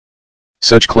oppressions.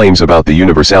 Such claims about the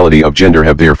universality of gender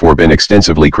have therefore been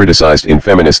extensively criticized in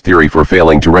feminist theory for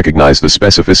failing to recognize the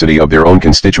specificity of their own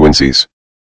constituencies.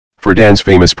 Friedan's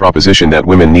famous proposition that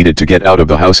women needed to get out of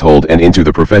the household and into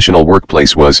the professional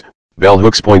workplace was, Bell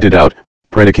Hooks pointed out,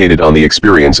 predicated on the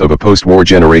experience of a post-war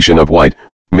generation of white,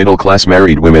 middle-class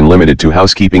married women limited to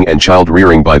housekeeping and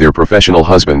child-rearing by their professional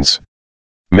husbands.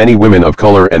 Many women of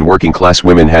color and working-class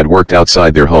women had worked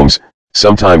outside their homes,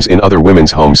 sometimes in other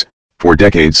women's homes, for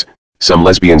decades. Some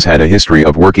lesbians had a history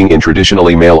of working in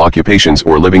traditionally male occupations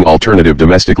or living alternative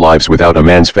domestic lives without a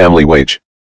man's family wage.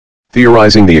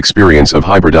 Theorizing the experience of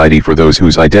hybridity for those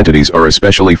whose identities are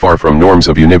especially far from norms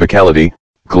of univocality,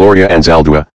 Gloria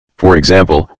Anzaldúa, for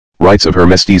example, writes of her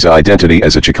mestiza identity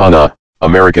as a Chicana,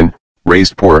 American,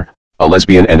 raised poor, a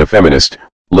lesbian and a feminist,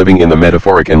 living in the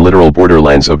metaphoric and literal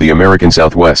borderlands of the American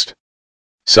Southwest.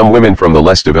 Some women from the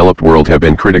less developed world have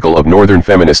been critical of Northern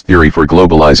feminist theory for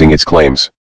globalizing its claims.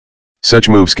 Such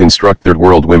moves construct third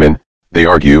world women, they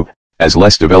argue, as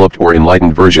less developed or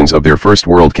enlightened versions of their first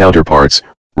world counterparts,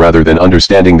 rather than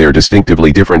understanding their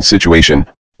distinctively different situation,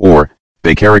 or,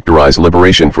 they characterize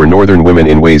liberation for Northern women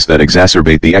in ways that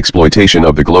exacerbate the exploitation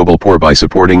of the global poor by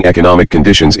supporting economic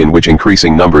conditions in which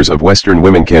increasing numbers of Western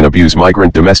women can abuse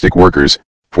migrant domestic workers,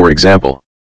 for example.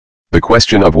 The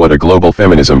question of what a global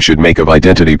feminism should make of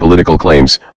identity political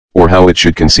claims, or how it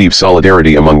should conceive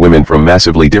solidarity among women from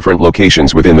massively different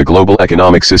locations within the global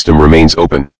economic system remains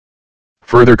open.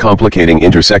 Further complicating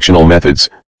intersectional methods,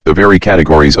 the very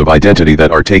categories of identity that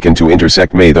are taken to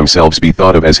intersect may themselves be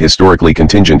thought of as historically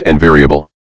contingent and variable.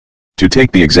 To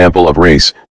take the example of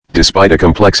race, despite a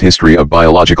complex history of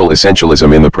biological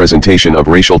essentialism in the presentation of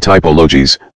racial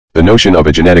typologies, the notion of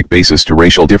a genetic basis to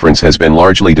racial difference has been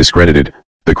largely discredited.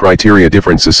 The criteria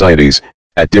different societies,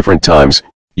 at different times,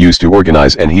 used to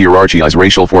organize and hierarchize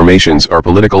racial formations are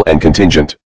political and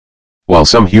contingent. While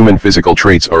some human physical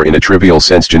traits are in a trivial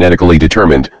sense genetically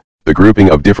determined, the grouping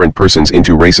of different persons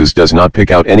into races does not pick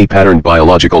out any patterned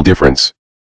biological difference.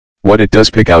 What it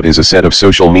does pick out is a set of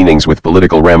social meanings with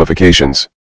political ramifications.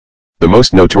 The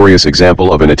most notorious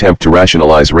example of an attempt to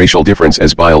rationalize racial difference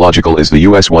as biological is the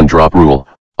U.S. one-drop rule,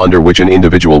 under which an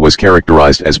individual was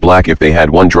characterized as black if they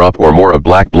had one drop or more of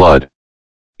black blood.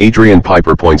 Adrian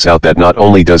Piper points out that not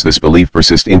only does this belief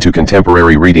persist into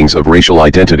contemporary readings of racial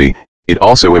identity, it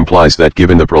also implies that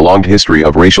given the prolonged history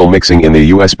of racial mixing in the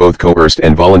U.S., both coerced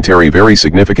and voluntary, very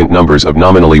significant numbers of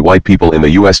nominally white people in the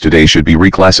U.S. today should be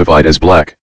reclassified as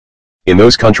black. In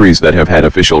those countries that have had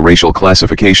official racial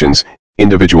classifications,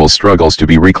 individual struggles to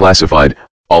be reclassified,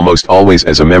 almost always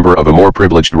as a member of a more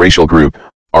privileged racial group,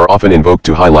 are often invoked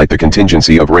to highlight the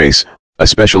contingency of race,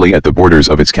 especially at the borders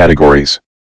of its categories.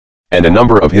 And a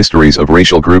number of histories of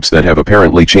racial groups that have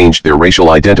apparently changed their racial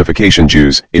identification,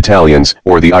 Jews, Italians,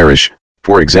 or the Irish,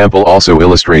 for example, also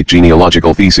illustrate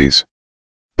genealogical theses.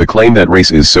 The claim that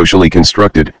race is socially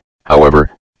constructed, however,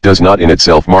 does not in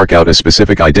itself mark out a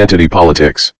specific identity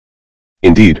politics.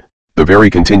 Indeed, the very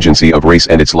contingency of race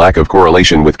and its lack of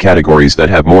correlation with categories that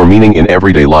have more meaning in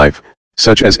everyday life,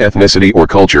 such as ethnicity or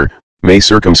culture, may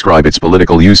circumscribe its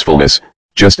political usefulness.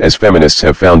 Just as feminists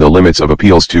have found the limits of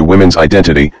appeals to women's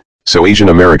identity, so Asian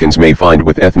Americans may find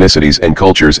with ethnicities and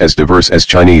cultures as diverse as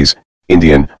Chinese,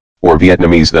 Indian, or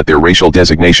Vietnamese that their racial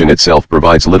designation itself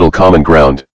provides little common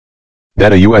ground.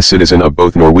 That a U.S. citizen of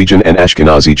both Norwegian and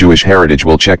Ashkenazi Jewish heritage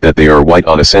will check that they are white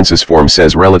on a census form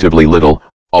says relatively little,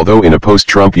 although in a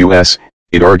post-Trump U.S.,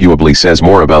 it arguably says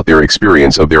more about their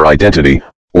experience of their identity,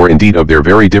 or indeed of their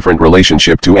very different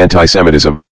relationship to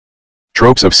anti-Semitism.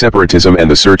 Tropes of separatism and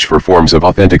the search for forms of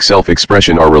authentic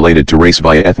self-expression are related to race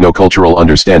via ethnocultural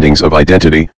understandings of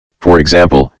identity. For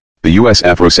example, the U.S.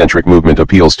 Afrocentric movement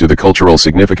appeals to the cultural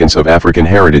significance of African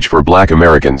heritage for Black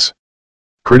Americans.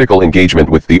 Critical engagement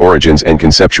with the origins and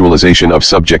conceptualization of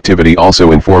subjectivity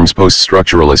also informs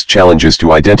post-structuralist challenges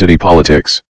to identity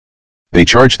politics. They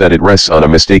charge that it rests on a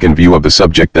mistaken view of the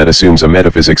subject that assumes a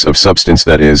metaphysics of substance,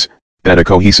 that is, that a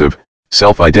cohesive,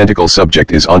 self-identical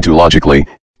subject is ontologically,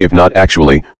 if not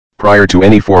actually, prior to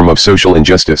any form of social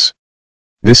injustice.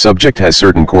 This subject has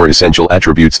certain core essential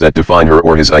attributes that define her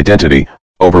or his identity,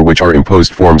 over which are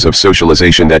imposed forms of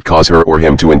socialization that cause her or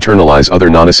him to internalize other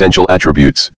non-essential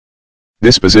attributes.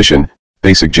 This position,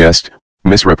 they suggest,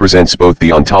 misrepresents both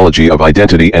the ontology of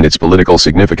identity and its political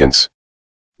significance.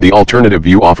 The alternative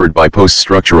view offered by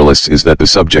post-structuralists is that the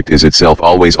subject is itself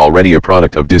always already a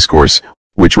product of discourse,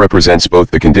 which represents both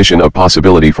the condition of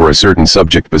possibility for a certain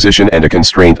subject position and a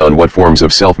constraint on what forms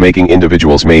of self-making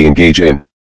individuals may engage in.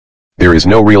 There is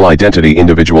no real identity,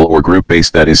 individual or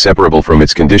group-based, that is separable from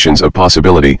its conditions of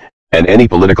possibility, and any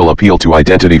political appeal to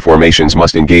identity formations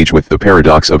must engage with the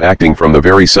paradox of acting from the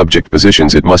very subject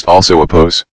positions it must also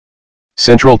oppose.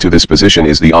 Central to this position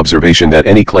is the observation that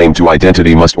any claim to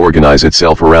identity must organize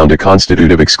itself around a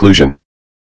constitutive exclusion.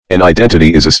 An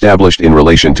identity is established in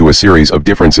relation to a series of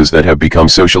differences that have become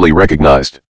socially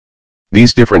recognized.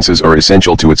 These differences are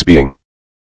essential to its being.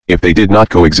 If they did not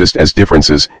coexist as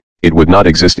differences, it would not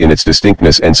exist in its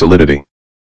distinctness and solidity.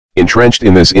 Entrenched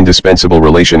in this indispensable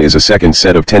relation is a second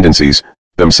set of tendencies,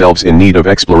 themselves in need of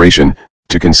exploration,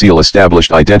 to conceal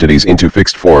established identities into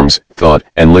fixed forms, thought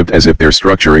and lived as if their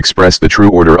structure expressed the true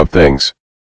order of things.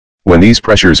 When these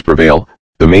pressures prevail,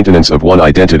 the maintenance of one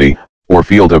identity, or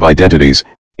field of identities,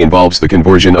 involves the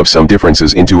conversion of some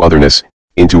differences into otherness,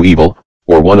 into evil,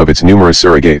 or one of its numerous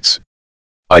surrogates.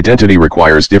 Identity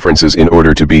requires differences in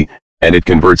order to be, and it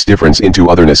converts difference into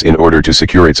otherness in order to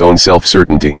secure its own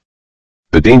self-certainty.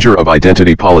 The danger of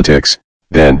identity politics,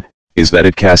 then, is that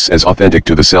it casts as authentic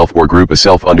to the self or group a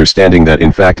self-understanding that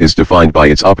in fact is defined by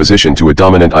its opposition to a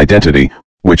dominant identity,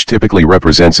 which typically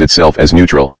represents itself as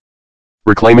neutral.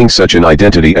 Reclaiming such an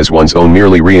identity as one's own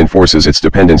merely reinforces its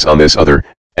dependence on this other,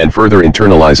 and further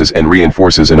internalizes and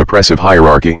reinforces an oppressive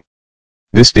hierarchy.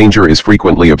 This danger is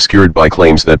frequently obscured by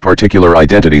claims that particular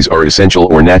identities are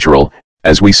essential or natural,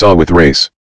 as we saw with race.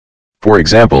 For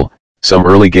example, some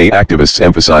early gay activists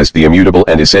emphasized the immutable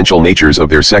and essential natures of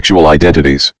their sexual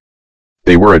identities.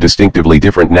 They were a distinctively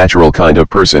different natural kind of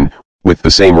person, with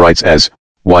the same rights as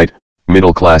white,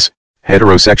 middle-class,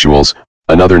 heterosexuals,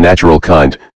 another natural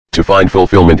kind, to find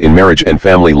fulfillment in marriage and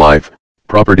family life,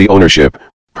 property ownership,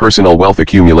 personal wealth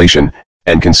accumulation,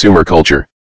 and consumer culture.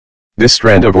 This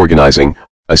strand of organizing,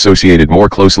 associated more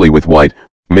closely with white,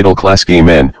 middle-class gay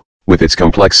men, with its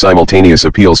complex simultaneous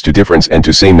appeals to difference and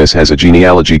to sameness, has a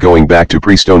genealogy going back to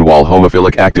pre-Stonewall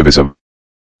homophilic activism.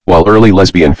 While early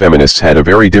lesbian feminists had a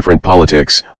very different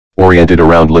politics, oriented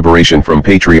around liberation from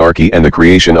patriarchy and the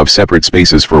creation of separate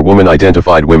spaces for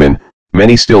woman-identified women,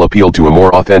 many still appealed to a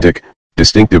more authentic,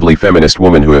 distinctively feminist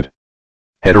womanhood.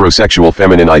 Heterosexual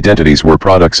feminine identities were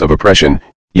products of oppression,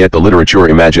 yet the literature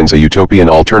imagines a utopian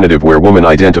alternative where woman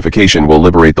identification will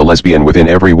liberate the lesbian within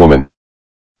every woman.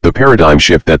 The paradigm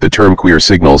shift that the term queer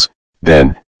signals,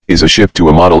 then, is a shift to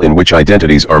a model in which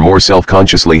identities are more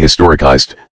self-consciously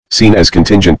historicized, seen as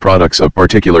contingent products of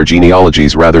particular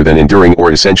genealogies rather than enduring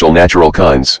or essential natural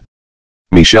kinds.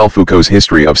 Michel Foucault's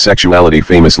History of Sexuality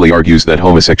famously argues that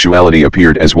homosexuality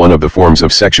appeared as one of the forms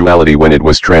of sexuality when it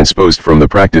was transposed from the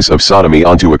practice of sodomy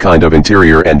onto a kind of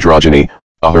interior androgyny,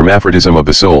 a hermaphrodism of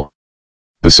the soul.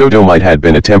 The sodomite had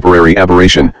been a temporary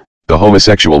aberration, the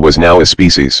homosexual was now a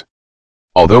species.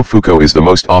 Although Foucault is the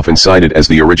most often cited as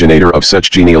the originator of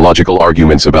such genealogical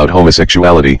arguments about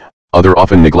homosexuality, other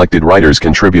often neglected writers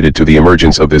contributed to the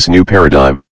emergence of this new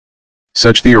paradigm.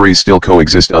 Such theories still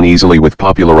coexist uneasily with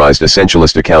popularized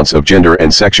essentialist accounts of gender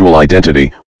and sexual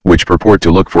identity, which purport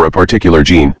to look for a particular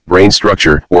gene, brain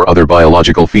structure, or other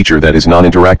biological feature that is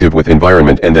non-interactive with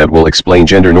environment and that will explain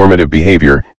gender-normative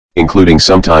behavior, including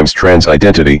sometimes trans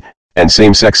identity, and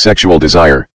same-sex sexual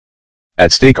desire.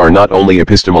 At stake are not only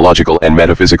epistemological and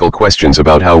metaphysical questions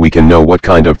about how we can know what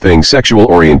kind of thing sexual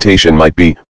orientation might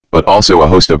be, but also a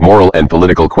host of moral and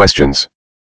political questions.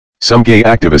 Some gay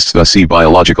activists thus see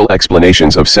biological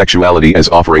explanations of sexuality as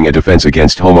offering a defense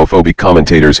against homophobic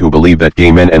commentators who believe that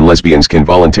gay men and lesbians can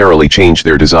voluntarily change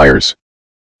their desires.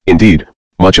 Indeed,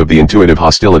 much of the intuitive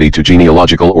hostility to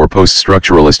genealogical or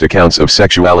post-structuralist accounts of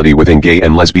sexuality within gay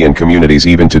and lesbian communities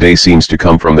even today seems to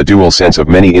come from the dual sense of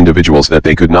many individuals that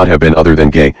they could not have been other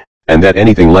than gay, and that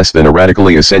anything less than a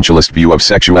radically essentialist view of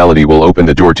sexuality will open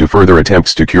the door to further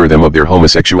attempts to cure them of their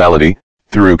homosexuality,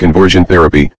 through conversion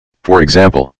therapy, for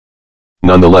example.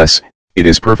 Nonetheless, it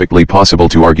is perfectly possible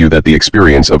to argue that the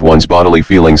experience of one's bodily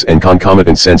feelings and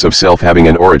concomitant sense of self having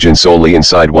an origin solely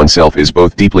inside oneself is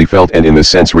both deeply felt and in this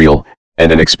sense real,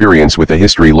 and an experience with a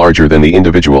history larger than the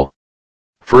individual.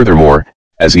 Furthermore,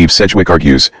 as Eve Sedgwick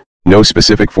argues, no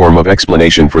specific form of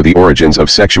explanation for the origins of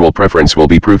sexual preference will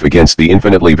be proof against the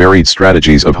infinitely varied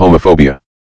strategies of homophobia.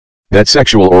 That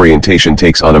sexual orientation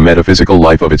takes on a metaphysical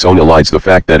life of its own elides the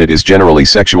fact that it is generally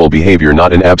sexual behavior,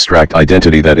 not an abstract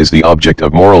identity that is the object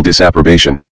of moral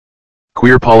disapprobation.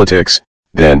 Queer politics,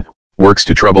 then, works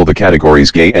to trouble the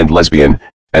categories gay and lesbian,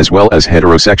 as well as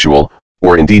heterosexual,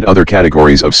 or indeed other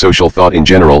categories of social thought in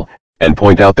general, and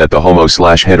point out that the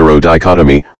homo/hetero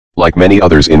dichotomy, like many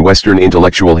others in Western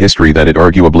intellectual history that it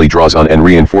arguably draws on and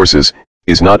reinforces,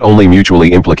 is not only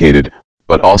mutually implicated,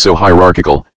 but also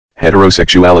hierarchical.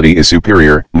 Heterosexuality is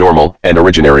superior, normal, and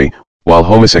originary, while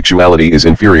homosexuality is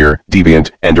inferior,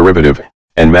 deviant, and derivative,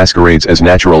 and masquerades as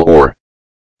natural or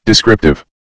descriptive.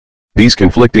 These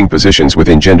conflicting positions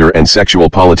within gender and sexual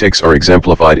politics are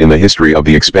exemplified in the history of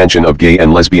the expansion of gay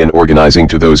and lesbian organizing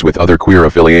to those with other queer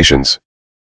affiliations.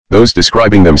 Those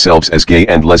describing themselves as gay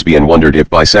and lesbian wondered if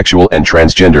bisexual and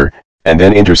transgender, and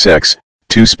then intersex,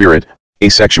 two-spirit,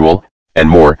 asexual, and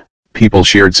more, people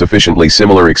shared sufficiently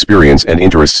similar experience and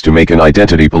interests to make an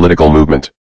identity political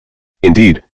movement.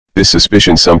 Indeed, this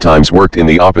suspicion sometimes worked in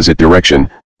the opposite direction.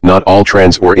 Not all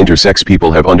trans or intersex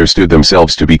people have understood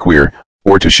themselves to be queer,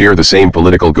 or to share the same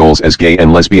political goals as gay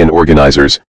and lesbian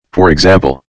organizers, for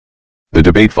example. The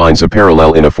debate finds a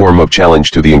parallel in a form of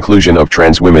challenge to the inclusion of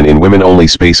trans women in women-only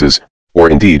spaces, or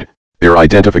indeed, their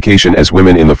identification as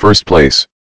women in the first place.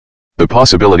 The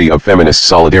possibility of feminist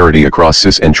solidarity across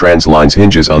cis and trans lines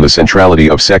hinges on the centrality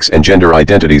of sex and gender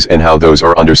identities and how those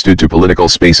are understood to political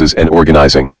spaces and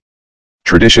organizing.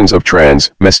 Traditions of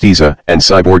trans, mestiza, and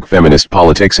cyborg feminist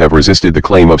politics have resisted the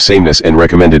claim of sameness and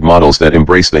recommended models that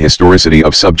embrace the historicity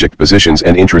of subject positions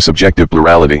and intrasubjective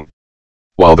plurality.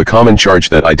 While the common charge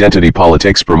that identity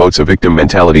politics promotes a victim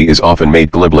mentality is often made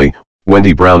glibly,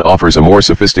 Wendy Brown offers a more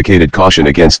sophisticated caution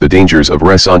against the dangers of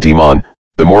ressentiment,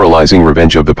 the moralizing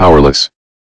revenge of the powerless.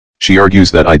 She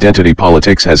argues that identity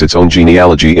politics has its own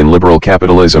genealogy in liberal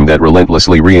capitalism that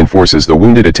relentlessly reinforces the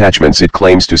wounded attachments it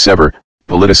claims to sever.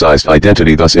 Politicized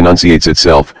identity thus enunciates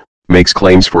itself, makes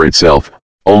claims for itself,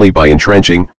 only by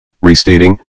entrenching,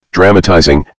 restating,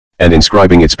 dramatizing, and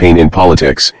inscribing its pain in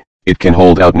politics. It can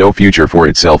hold out no future for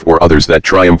itself or others that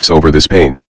triumphs over this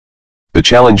pain. The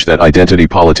challenge that identity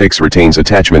politics retains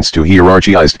attachments to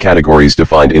hierarchized categories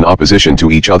defined in opposition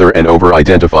to each other and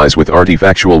over-identifies with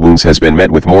artifactual wounds has been met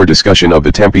with more discussion of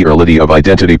the temporality of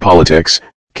identity politics.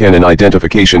 Can an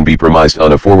identification be premised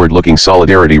on a forward-looking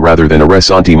solidarity rather than a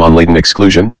ressentiment-laden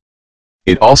exclusion?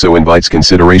 It also invites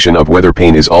consideration of whether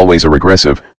pain is always a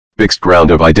regressive, fixed ground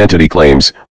of identity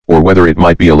claims, or whether it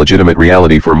might be a legitimate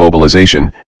reality for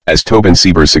mobilization, as Tobin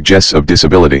Sieber suggests of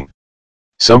disability.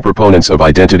 Some proponents of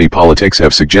identity politics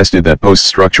have suggested that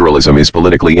post-structuralism is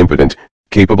politically impotent,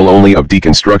 capable only of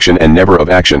deconstruction and never of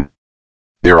action.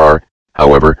 There are,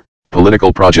 however,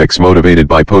 political projects motivated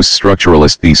by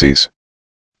post-structuralist theses.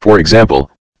 For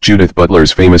example, Judith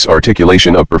Butler's famous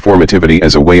articulation of performativity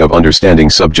as a way of understanding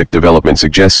subject development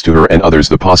suggests to her and others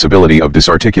the possibility of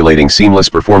disarticulating seamless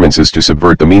performances to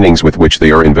subvert the meanings with which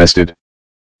they are invested.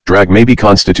 Drag may be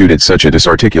constituted such a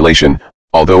disarticulation,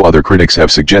 although other critics have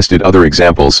suggested other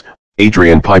examples.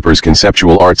 Adrian Piper's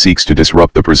conceptual art seeks to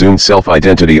disrupt the presumed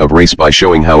self-identity of race by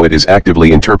showing how it is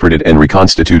actively interpreted and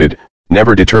reconstituted,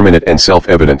 never determinate and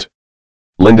self-evident.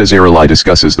 Linda Zarelli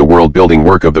discusses the world-building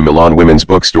work of the Milan Women's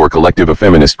Bookstore Collective, a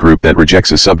feminist group that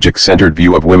rejects a subject-centered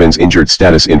view of women's injured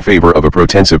status in favor of a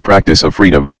protensive practice of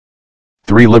freedom.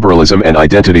 3. Liberalism and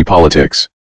identity politics.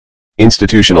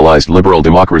 Institutionalized liberal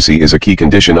democracy is a key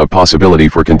condition of possibility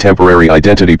for contemporary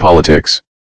identity politics.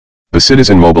 The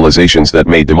citizen mobilizations that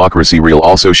made democracy real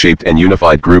also shaped and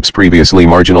unified groups previously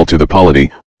marginal to the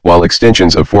polity, while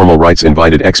extensions of formal rights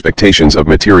invited expectations of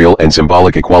material and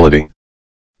symbolic equality.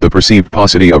 The perceived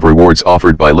paucity of rewards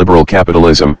offered by liberal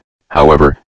capitalism,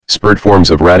 however, spurred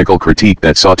forms of radical critique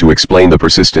that sought to explain the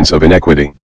persistence of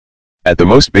inequity. At the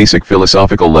most basic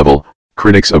philosophical level,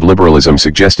 critics of liberalism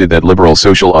suggested that liberal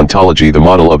social ontology, the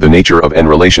model of the nature of and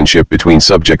relationship between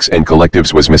subjects and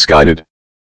collectives, was misguided.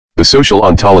 The social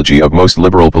ontology of most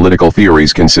liberal political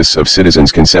theories consists of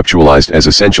citizens conceptualized as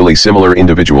essentially similar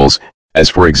individuals, as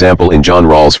for example in John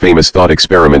Rawls' famous thought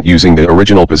experiment using the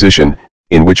original position,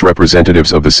 in which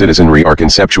representatives of the citizenry are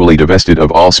conceptually divested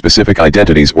of all specific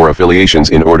identities or affiliations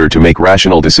in order to make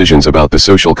rational decisions about the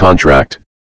social contract.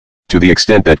 To the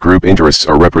extent that group interests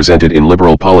are represented in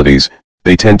liberal polities,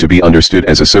 they tend to be understood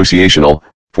as associational,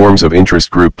 forms of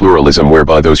interest group pluralism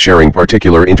whereby those sharing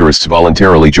particular interests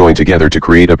voluntarily join together to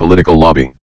create a political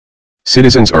lobby.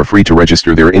 Citizens are free to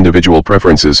register their individual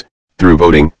preferences, through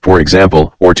voting, for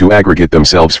example, or to aggregate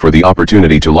themselves for the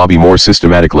opportunity to lobby more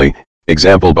systematically,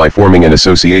 example by forming an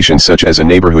association such as a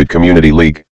neighborhood community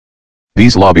league.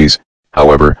 These lobbies,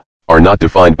 however, are not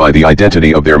defined by the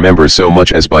identity of their members so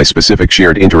much as by specific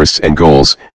shared interests and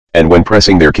goals, and when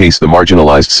pressing their case the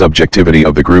marginalized subjectivity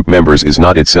of the group members is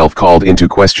not itself called into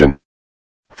question.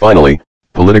 Finally,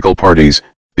 political parties,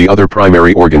 the other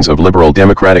primary organs of liberal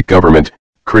democratic government,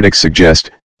 critics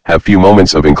suggest, have few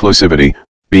moments of inclusivity,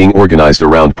 being organized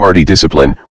around party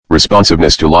discipline,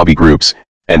 responsiveness to lobby groups,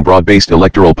 and broad-based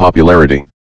electoral popularity.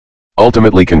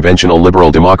 Ultimately, conventional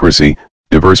liberal democracy,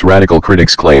 diverse radical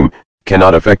critics claim,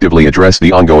 cannot effectively address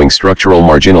the ongoing structural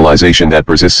marginalization that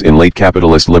persists in late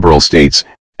capitalist liberal states,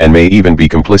 and may even be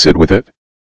complicit with it.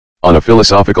 On a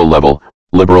philosophical level,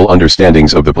 liberal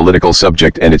understandings of the political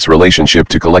subject and its relationship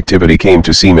to collectivity came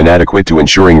to seem inadequate to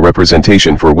ensuring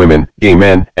representation for women, gay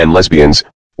men, and lesbians,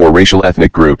 or racial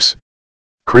ethnic groups.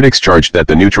 Critics charged that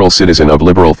the neutral citizen of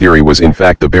liberal theory was in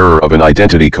fact the bearer of an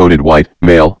identity-coded white,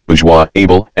 male, bourgeois,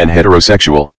 able, and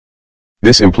heterosexual.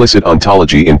 This implicit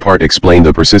ontology in part explained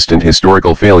the persistent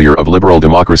historical failure of liberal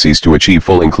democracies to achieve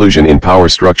full inclusion in power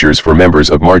structures for members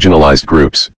of marginalized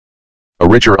groups. A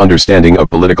richer understanding of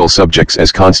political subjects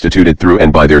as constituted through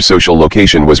and by their social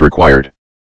location was required.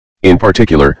 In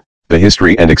particular, the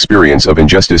history and experience of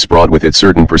injustice brought with it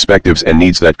certain perspectives and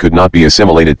needs that could not be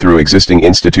assimilated through existing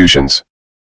institutions.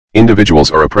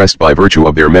 Individuals are oppressed by virtue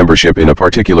of their membership in a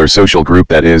particular social group,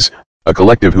 that is, a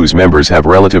collective whose members have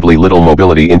relatively little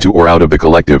mobility into or out of the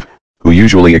collective, who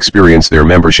usually experience their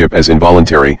membership as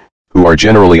involuntary, who are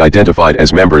generally identified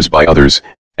as members by others,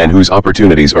 and whose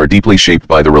opportunities are deeply shaped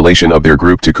by the relation of their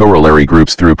group to corollary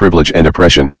groups through privilege and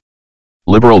oppression.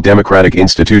 Liberal democratic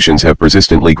institutions have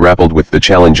persistently grappled with the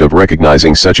challenge of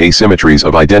recognizing such asymmetries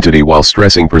of identity while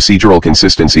stressing procedural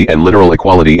consistency and literal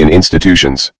equality in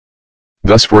institutions.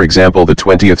 Thus, for example, the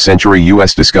 20th century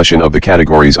U.S. discussion of the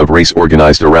categories of race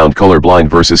organized around colorblind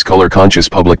versus color-conscious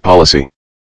public policy.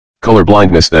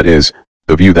 Colorblindness, that is,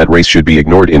 the view that race should be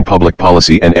ignored in public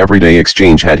policy and everyday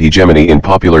exchange, had hegemony in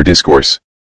popular discourse.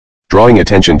 Drawing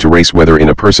attention to race, whether in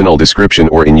a personal description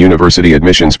or in university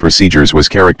admissions procedures, was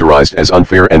characterized as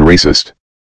unfair and racist.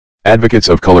 Advocates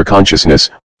of color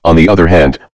consciousness, on the other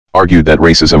hand, argued that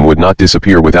racism would not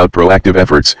disappear without proactive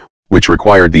efforts, which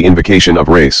required the invocation of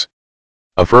race.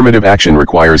 Affirmative action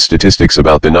requires statistics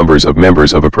about the numbers of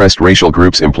members of oppressed racial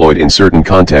groups employed in certain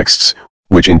contexts,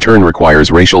 which in turn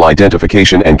requires racial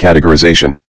identification and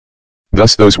categorization.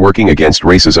 Thus, those working against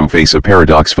racism face a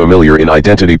paradox familiar in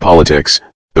identity politics: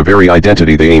 the very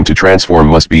identity they aim to transform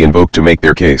must be invoked to make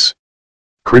their case.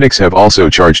 Critics have also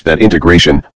charged that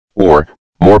integration, or,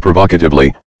 more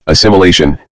provocatively,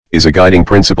 assimilation, is a guiding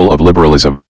principle of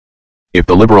liberalism. If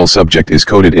the liberal subject is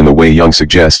coded in the way Young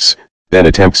suggests, then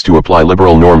attempts to apply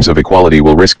liberal norms of equality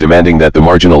will risk demanding that the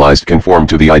marginalized conform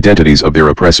to the identities of their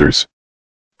oppressors.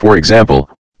 For example,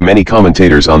 many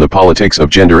commentators on the politics of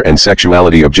gender and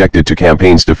sexuality objected to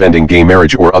campaigns defending gay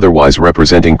marriage or otherwise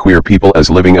representing queer people as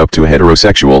living up to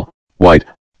heterosexual, white,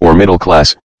 or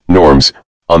middle-class norms,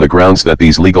 on the grounds that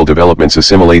these legal developments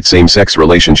assimilate same-sex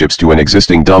relationships to an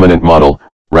existing dominant model,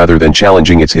 rather than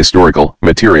challenging its historical,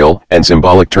 material, and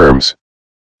symbolic terms.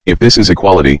 If this is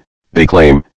equality, they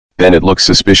claim, then it looks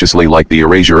suspiciously like the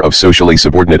erasure of socially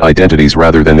subordinate identities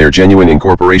rather than their genuine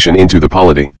incorporation into the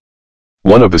polity.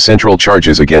 One of the central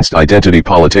charges against identity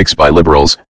politics by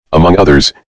liberals, among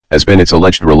others, has been its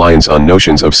alleged reliance on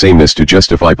notions of sameness to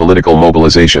justify political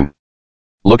mobilization.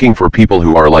 Looking for people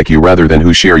who are like you rather than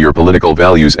who share your political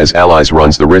values as allies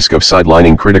runs the risk of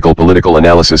sidelining critical political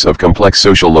analysis of complex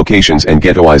social locations and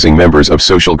ghettoizing members of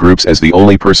social groups as the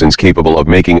only persons capable of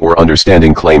making or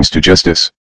understanding claims to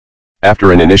justice.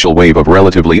 After an initial wave of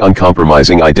relatively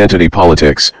uncompromising identity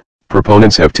politics,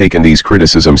 proponents have taken these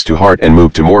criticisms to heart and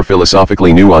moved to more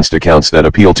philosophically nuanced accounts that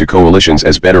appeal to coalitions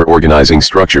as better organizing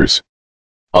structures.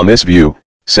 On this view,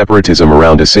 separatism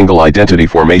around a single identity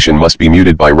formation must be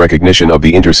muted by recognition of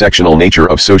the intersectional nature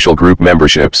of social group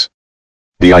memberships.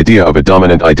 The idea of a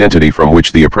dominant identity from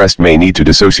which the oppressed may need to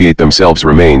dissociate themselves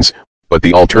remains, but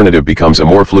the alternative becomes a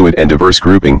more fluid and diverse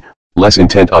grouping, less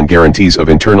intent on guarantees of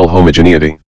internal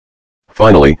homogeneity.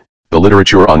 Finally, the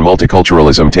literature on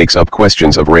multiculturalism takes up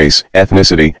questions of race,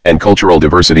 ethnicity, and cultural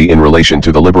diversity in relation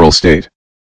to the liberal state.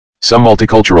 Some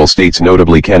multicultural states,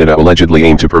 notably Canada, allegedly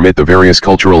aim to permit the various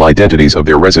cultural identities of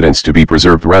their residents to be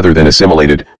preserved rather than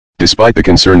assimilated, despite the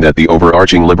concern that the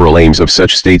overarching liberal aims of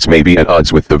such states may be at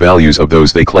odds with the values of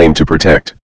those they claim to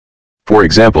protect. For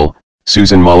example,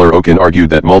 Susan Moller-Okin argued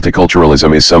that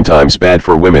multiculturalism is sometimes bad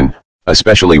for women,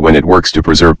 especially when it works to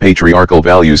preserve patriarchal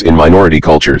values in minority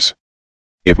cultures.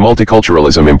 If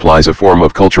multiculturalism implies a form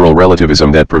of cultural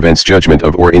relativism that prevents judgment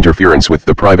of or interference with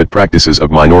the private practices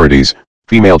of minorities,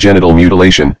 female genital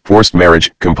mutilation, forced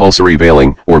marriage, compulsory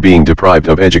veiling, or being deprived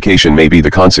of education may be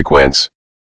the consequence.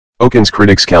 Okun's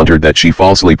critics countered that she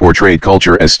falsely portrayed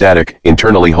culture as static,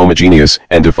 internally homogeneous,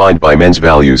 and defined by men's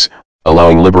values,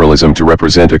 allowing liberalism to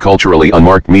represent a culturally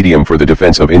unmarked medium for the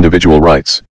defense of individual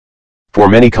rights. For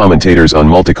many commentators on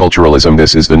multiculturalism,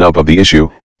 this is the nub of the issue: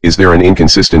 is there an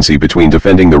inconsistency between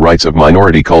defending the rights of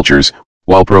minority cultures,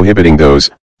 while prohibiting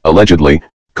those, allegedly,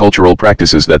 cultural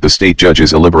practices that the state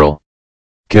judges illiberal?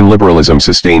 Can liberalism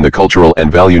sustain the cultural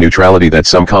and value neutrality that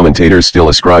some commentators still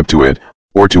ascribe to it,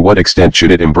 or to what extent should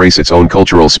it embrace its own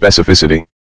cultural specificity?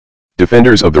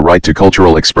 Defenders of the right to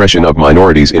cultural expression of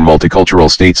minorities in multicultural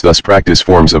states thus practice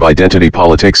forms of identity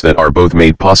politics that are both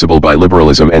made possible by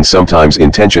liberalism and sometimes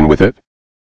in tension with it.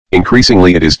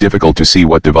 Increasingly, it is difficult to see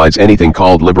what divides anything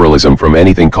called liberalism from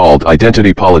anything called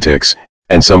identity politics,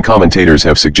 and some commentators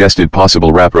have suggested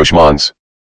possible rapprochements.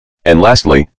 And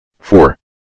lastly, 4.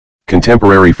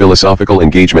 Contemporary philosophical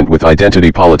engagement with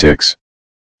identity politics.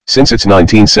 Since its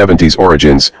 1970s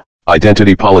origins,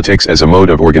 identity politics as a mode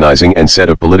of organizing and set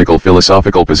of political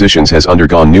philosophical positions has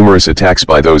undergone numerous attacks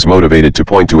by those motivated to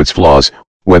point to its flaws,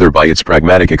 whether by its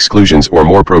pragmatic exclusions or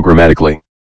more programmatically.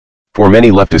 For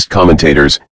many leftist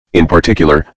commentators, in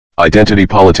particular, identity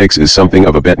politics is something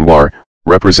of a bête noire,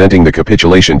 representing the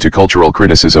capitulation to cultural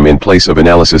criticism in place of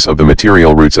analysis of the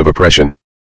material roots of oppression.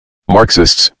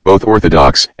 Marxists, both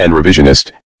orthodox and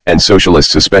revisionist, and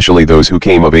socialists, especially those who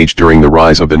came of age during the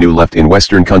rise of the New Left in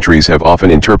Western countries, have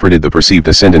often interpreted the perceived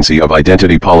ascendancy of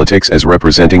identity politics as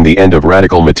representing the end of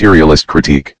radical materialist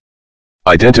critique.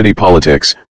 Identity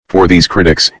politics, for these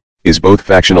critics, is both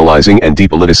factionalizing and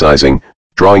depoliticizing,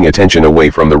 drawing attention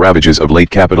away from the ravages of late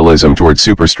capitalism towards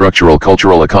superstructural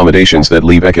cultural accommodations that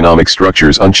leave economic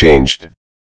structures unchanged.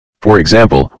 For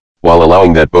example, while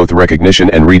allowing that both recognition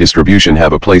and redistribution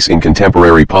have a place in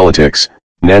contemporary politics,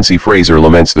 Nancy Fraser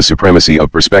laments the supremacy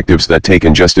of perspectives that take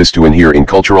injustice to inhere in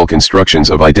cultural constructions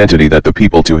of identity that the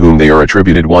people to whom they are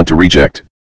attributed want to reject.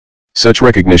 Such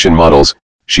recognition models,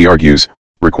 she argues,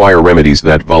 require remedies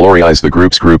that valorize the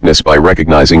group's groupness by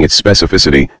recognizing its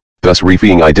specificity, thus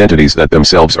refeeing identities that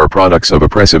themselves are products of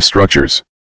oppressive structures.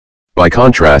 By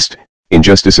contrast,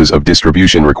 injustices of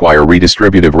distribution require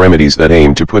redistributive remedies that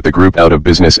aim to put the group out of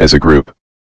business as a group.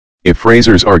 If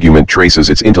Fraser's argument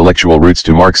traces its intellectual roots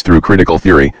to Marx through critical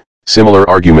theory, similar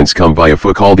arguments come via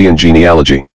Foucauldian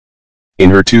genealogy.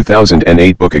 In her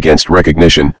 2008 book Against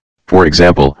Recognition, for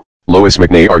example, Lois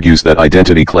McNay argues that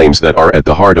identity claims that are at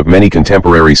the heart of many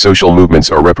contemporary social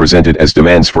movements are represented as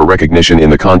demands for recognition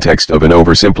in the context of an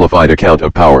oversimplified account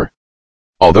of power.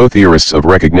 Although theorists of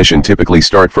recognition typically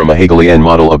start from a Hegelian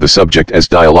model of the subject as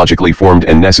dialogically formed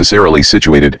and necessarily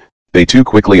situated, they too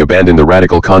quickly abandon the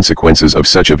radical consequences of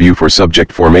such a view for subject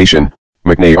formation,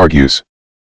 McNay argues.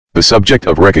 The subject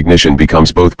of recognition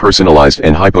becomes both personalized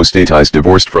and hypostatized,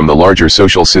 divorced from the larger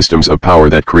social systems of power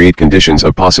that create conditions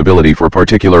of possibility for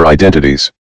particular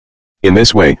identities. In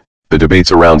this way, the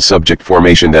debates around subject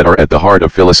formation that are at the heart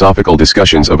of philosophical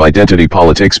discussions of identity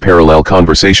politics parallel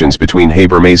conversations between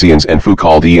Habermasians and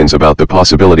Foucauldians about the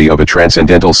possibility of a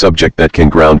transcendental subject that can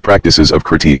ground practices of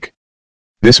critique.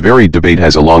 This varied debate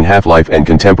has a long half-life and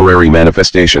contemporary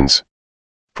manifestations.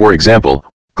 For example,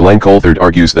 Glenn Coulthard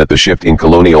argues that the shift in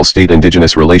colonial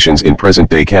state-indigenous relations in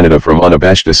present-day Canada from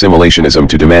unabashed assimilationism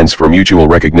to demands for mutual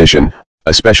recognition,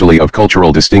 especially of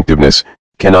cultural distinctiveness,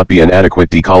 cannot be an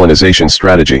adequate decolonization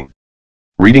strategy.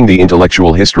 Reading the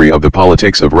intellectual history of the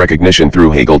politics of recognition through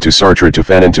Hegel to Sartre to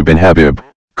Fanon to Ben Habib,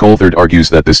 Coulthard argues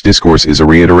that this discourse is a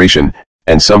reiteration,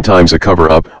 and sometimes a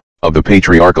cover-up, of the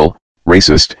patriarchal,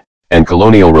 racist, and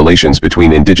colonial relations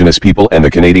between Indigenous people and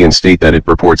the Canadian state that it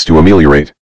purports to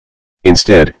ameliorate.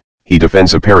 Instead, he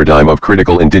defends a paradigm of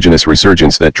critical Indigenous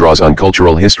resurgence that draws on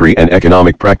cultural history and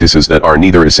economic practices that are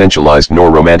neither essentialized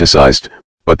nor romanticized,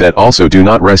 but that also do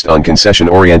not rest on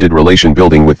concession-oriented relation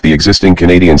building with the existing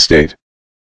Canadian state.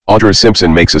 Audra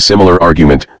Simpson makes a similar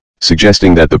argument,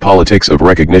 suggesting that the politics of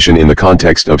recognition in the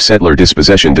context of settler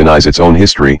dispossession denies its own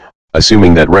history,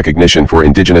 assuming that recognition for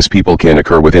Indigenous people can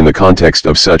occur within the context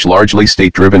of such largely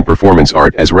state-driven performance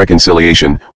art as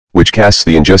reconciliation, which casts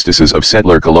the injustices of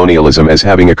settler colonialism as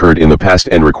having occurred in the past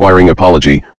and requiring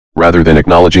apology, rather than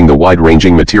acknowledging the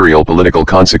wide-ranging material political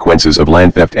consequences of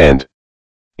land theft and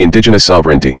Indigenous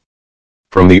sovereignty.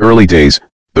 From the early days,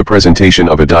 the presentation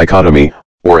of a dichotomy,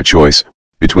 or a choice,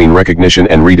 between recognition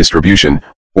and redistribution,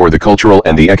 or the cultural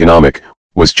and the economic,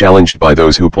 was challenged by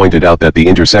those who pointed out that the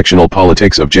intersectional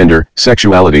politics of gender,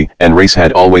 sexuality, and race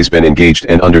had always been engaged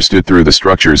and understood through the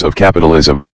structures of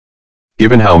capitalism.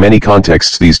 Given how many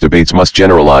contexts these debates must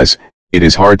generalize, it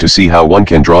is hard to see how one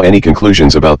can draw any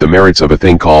conclusions about the merits of a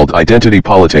thing called identity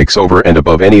politics over and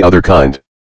above any other kind.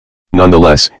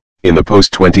 Nonetheless, in the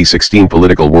post-2016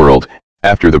 political world,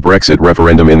 After the Brexit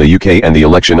referendum in the UK and the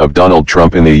election of Donald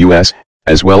Trump in the US,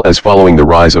 as well as following the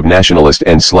rise of nationalist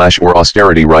and/or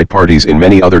austerity right parties in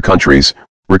many other countries,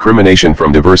 recrimination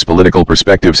from diverse political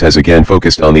perspectives has again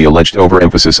focused on the alleged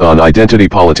overemphasis on identity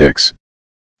politics.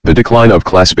 The decline of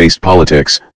class-based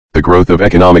politics, the growth of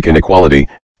economic inequality,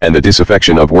 and the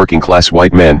disaffection of working-class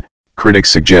white men, critics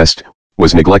suggest,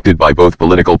 was neglected by both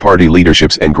political party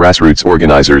leaderships and grassroots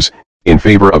organizers, in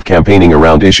favor of campaigning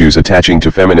around issues attaching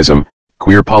to feminism,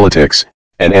 queer politics,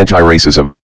 and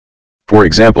anti-racism. For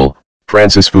example,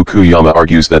 Francis Fukuyama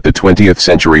argues that the 20th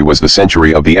century was the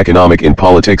century of the economic in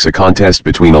politics, a contest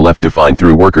between a left defined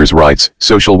through workers' rights,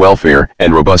 social welfare,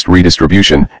 and robust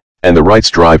redistribution, and the right's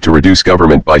drive to reduce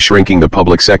government by shrinking the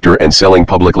public sector and selling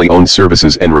publicly owned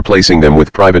services and replacing them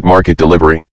with private market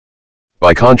delivery.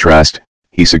 By contrast,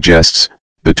 he suggests,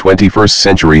 the 21st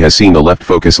century has seen the left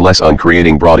focus less on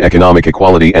creating broad economic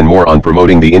equality and more on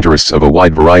promoting the interests of a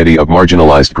wide variety of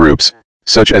marginalized groups,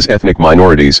 such as ethnic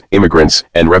minorities, immigrants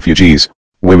and refugees,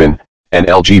 women, and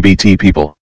LGBT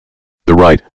people. The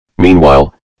right,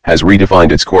 meanwhile, has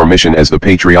redefined its core mission as the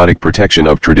patriotic protection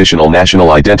of traditional national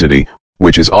identity,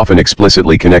 which is often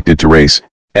explicitly connected to race,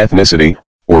 ethnicity,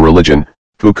 or religion.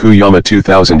 Fukuyama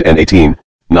 2018,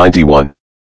 91.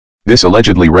 This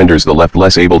allegedly renders the left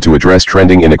less able to address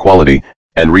trending inequality,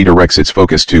 and redirects its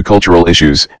focus to cultural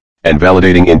issues, and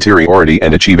validating interiority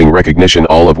and achieving recognition,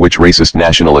 all of which racist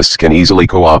nationalists can easily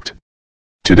co-opt.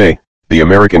 Today, the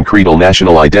American creedal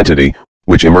national identity,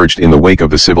 which emerged in the wake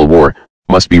of the Civil War,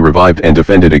 must be revived and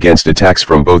defended against attacks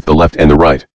from both the left and the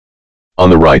right. On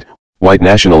the right, white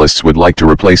nationalists would like to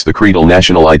replace the creedal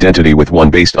national identity with one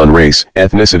based on race,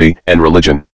 ethnicity, and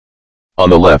religion.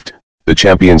 On the left, the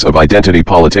champions of identity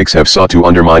politics have sought to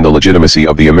undermine the legitimacy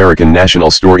of the American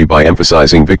national story by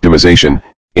emphasizing victimization,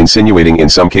 insinuating in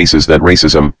some cases that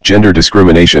racism, gender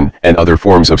discrimination, and other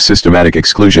forms of systematic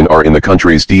exclusion are in the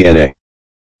country's DNA.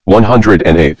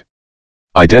 108.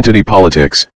 Identity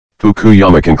politics,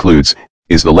 Fukuyama concludes,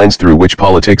 is the lens through which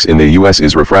politics in the U.S.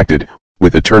 is refracted,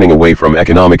 with the turning away from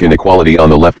economic inequality on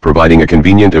the left providing a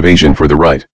convenient evasion for the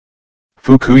right.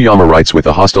 Fukuyama writes, with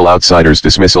a hostile outsider's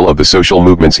dismissal of the social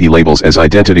movements he labels as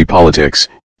identity politics,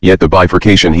 yet the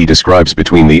bifurcation he describes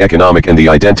between the economic and the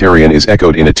identitarian is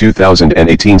echoed in a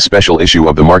 2018 special issue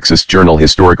of the Marxist journal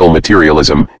Historical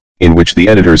Materialism, in which the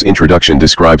editor's introduction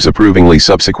describes approvingly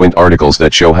subsequent articles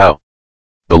that show how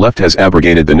the left has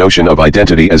abrogated the notion of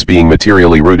identity as being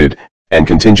materially rooted, and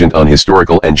contingent on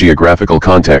historical and geographical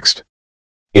context.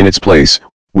 In its place,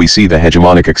 we see the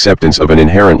hegemonic acceptance of an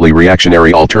inherently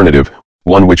reactionary alternative,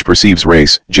 one which perceives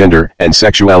race, gender, and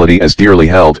sexuality as dearly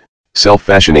held,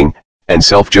 self-fashioning, and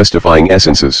self-justifying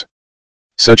essences.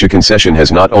 Such a concession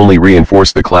has not only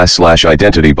reinforced the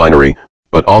class/identity binary,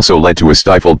 but also led to a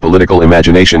stifled political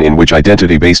imagination in which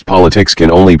identity-based politics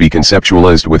can only be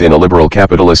conceptualized within a liberal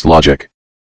capitalist logic.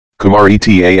 Kumar et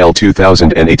al.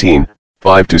 2018,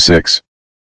 5-6.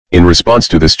 In response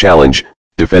to this challenge,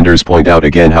 defenders point out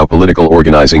again how political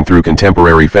organizing through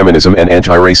contemporary feminism and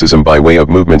anti-racism by way of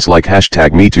movements like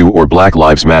 #MeToo or Black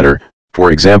Lives Matter,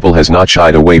 for example, has not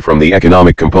shied away from the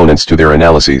economic components to their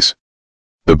analyses.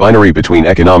 The binary between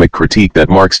economic critique that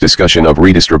marks discussion of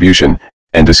redistribution,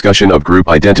 and discussion of group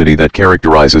identity that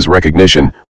characterizes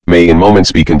recognition, may in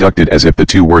moments be conducted as if the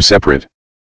two were separate.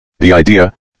 The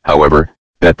idea, however,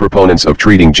 that proponents of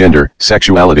treating gender,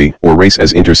 sexuality, or race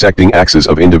as intersecting axes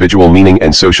of individual meaning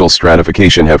and social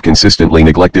stratification have consistently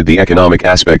neglected the economic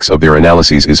aspects of their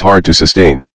analyses is hard to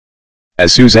sustain.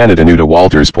 As Susanna Danuta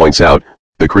Walters points out,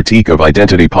 the critique of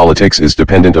identity politics is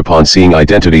dependent upon seeing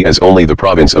identity as only the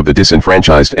province of the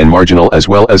disenfranchised and marginal, as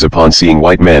well as upon seeing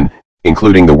white men,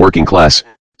 including the working class,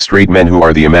 straight men who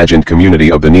are the imagined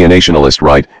community of the neonationalist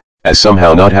right, as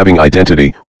somehow not having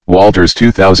identity. Walters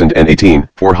 2018,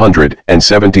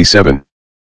 477.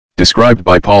 Described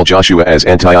by Paul Joshua as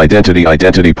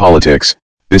anti-identity politics,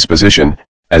 this position,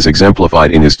 as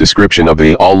exemplified in his description of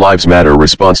the All Lives Matter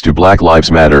response to Black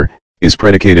Lives Matter, is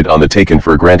predicated on the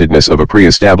taken-for-grantedness of a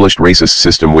pre-established racist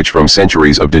system which from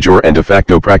centuries of de jure and de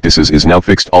facto practices is now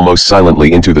fixed almost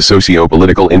silently into the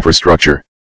socio-political infrastructure.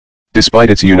 Despite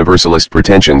its universalist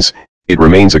pretensions, it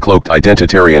remains a cloaked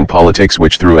identitarian politics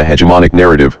which through a hegemonic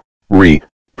narrative,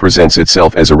 presents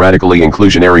itself as a radically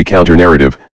inclusionary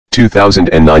counter-narrative.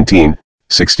 2019,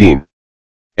 16.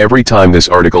 Every time this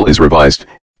article is revised,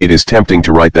 it is tempting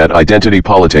to write that identity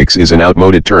politics is an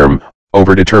outmoded term,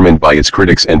 overdetermined by its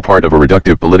critics and part of a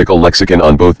reductive political lexicon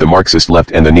on both the Marxist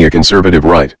left and the neoconservative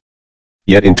right.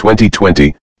 Yet in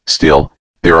 2020, still,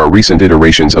 there are recent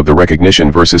iterations of the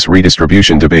recognition versus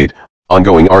redistribution debate,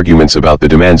 ongoing arguments about the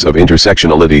demands of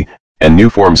intersectionality, and new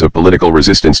forms of political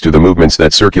resistance to the movements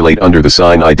that circulate under the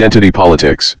sign identity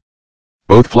politics.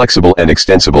 Both flexible and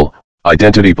extensible,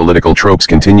 identity political tropes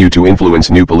continue to influence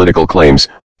new political claims,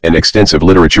 and extensive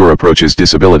literature approaches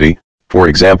disability, for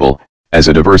example, as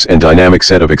a diverse and dynamic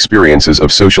set of experiences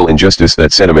of social injustice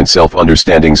that sediment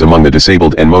self-understandings among the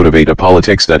disabled and motivate a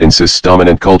politics that insists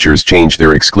dominant cultures change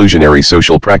their exclusionary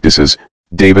social practices.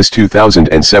 Davis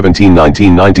 2017,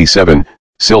 1997,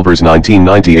 Silvers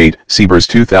 1998, Siebers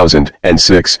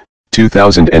 2006,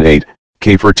 2008,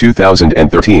 Kafer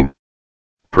 2013.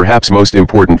 Perhaps most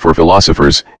important for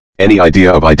philosophers, any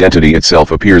idea of identity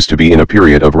itself appears to be in a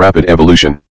period of rapid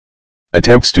evolution.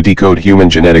 Attempts to decode human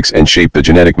genetics and shape the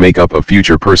genetic makeup of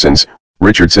future persons,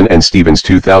 Richardson and Stevens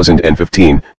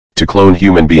 2015, to clone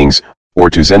human beings, or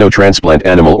to xenotransplant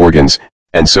animal organs,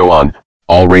 and so on,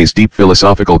 all raise deep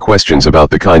philosophical questions about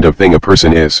the kind of thing a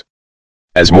person is.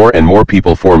 As more and more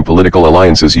people form political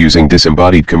alliances using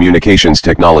disembodied communications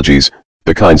technologies,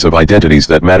 the kinds of identities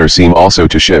that matter seem also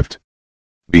to shift.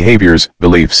 Behaviors,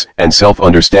 beliefs, and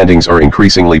self-understandings are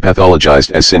increasingly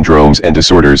pathologized as syndromes and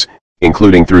disorders,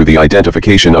 including through the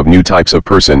identification of new types of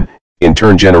person, in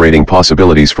turn generating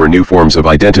possibilities for new forms of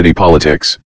identity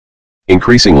politics.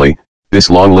 Increasingly, this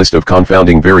long list of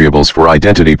confounding variables for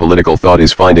identity political thought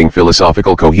is finding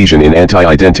philosophical cohesion in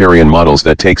anti-identitarian models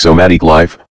that take somatic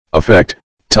life, affect,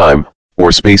 time,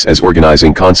 or space as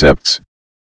organizing concepts.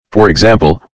 For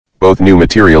example, both new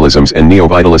materialisms and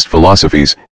neo-vitalist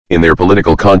philosophies, in their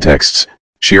political contexts,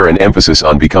 share an emphasis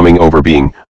on becoming over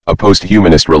being, a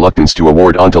post-humanist reluctance to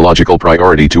award ontological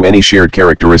priority to any shared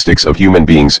characteristics of human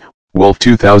beings, Wolf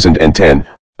 2010,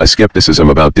 a skepticism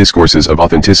about discourses of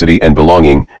authenticity and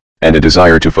belonging, and a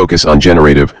desire to focus on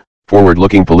generative,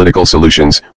 forward-looking political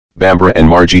solutions, Bambra and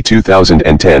Margie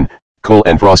 2010, Cole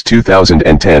and Frost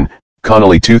 2010,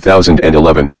 Connolly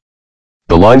 2011.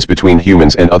 The Lines Between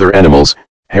Humans and Other Animals,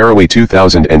 Haraway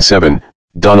 2007,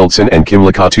 Donaldson and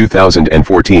Kimlicka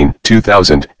 2014,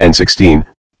 2016,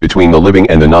 Between the Living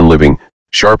and the Non-Living,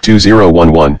 Sharp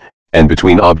 2011, and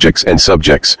Between Objects and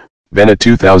Subjects, Bennett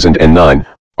 2009,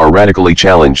 are radically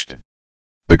challenged.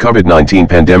 The COVID-19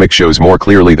 pandemic shows more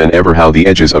clearly than ever how the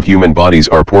edges of human bodies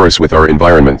are porous with our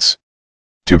environments.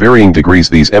 To varying degrees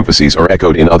these emphases are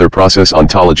echoed in other process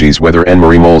ontologies, whether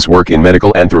Anne-Marie Moll's work in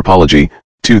Medical Anthropology,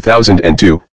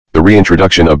 2002, the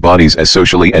reintroduction of bodies as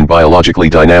socially and biologically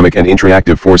dynamic and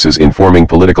interactive forces informing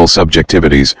political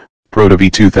subjectivities, Protovi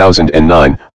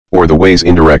 2009, or the ways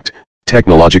indirect,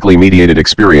 technologically mediated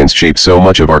experience shapes so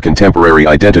much of our contemporary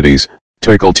identities,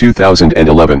 Tuchel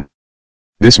 2011.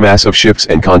 This mass of shifts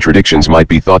and contradictions might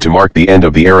be thought to mark the end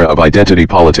of the era of identity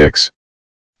politics.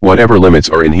 Whatever limits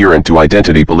are inherent to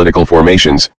identity political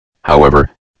formations, however,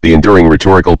 the enduring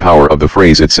rhetorical power of the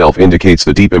phrase itself indicates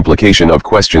the deep implication of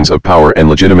questions of power and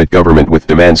legitimate government with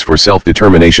demands for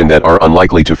self-determination that are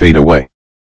unlikely to fade away.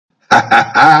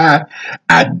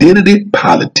 Identity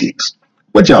politics.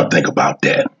 What y'all think about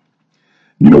that?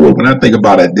 You know what, when I think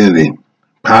about identity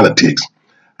politics,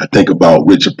 I think about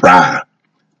Richard Pryor.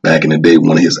 Back in the day,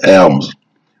 one of his albums,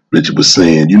 Richard was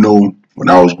saying, you know, when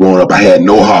I was growing up, I had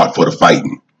no heart for the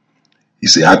fighting. He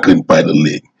said, I couldn't fight a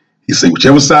lick. He said,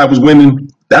 whichever side was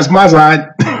winning, that's my side.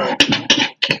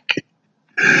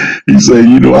 He said,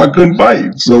 you know, I couldn't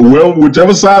fight. So, well,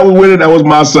 whichever side was winning, that was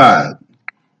my side.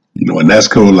 You know, and that's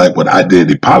kind of like what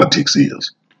identity politics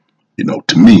is. You know,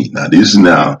 to me, now this is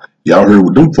y'all heard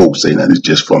what them folks say, now this is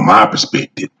just from my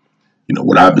perspective. You know,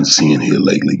 what I've been seeing here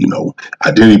lately, you know,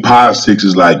 identity politics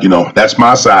is like, you know, that's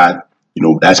my side. You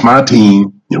know, that's my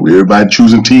team. You know, everybody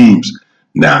choosing teams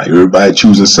now. Everybody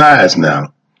choosing sides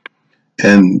now.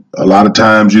 And a lot of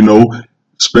times, you know,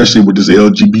 especially with this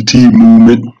LGBT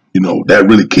movement, you know, that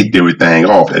really kicked everything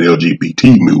off, that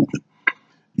LGBT movement.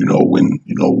 You know,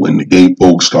 when the gay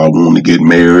folks started wanting to get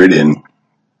married and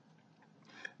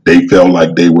they felt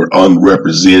like they were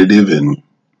unrepresentative and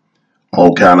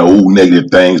all kind of old negative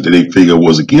things that they figure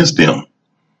was against them.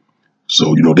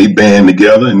 So, you know, they band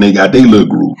together and they got their little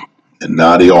group. And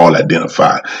now they all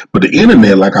identify. But the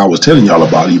internet, like I was telling y'all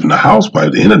about, even the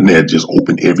housewife, the internet just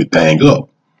opened everything up.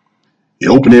 It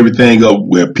opened everything up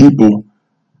where people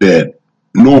that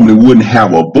normally wouldn't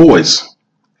have a voice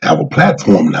have a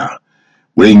platform now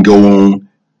where they can go on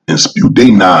and spew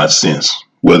their nonsense,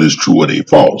 whether it's true or they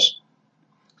false.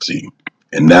 See,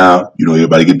 and now, you know,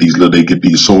 everybody get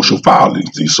these social followings,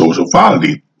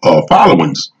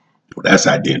 followings. You know, that's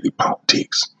identity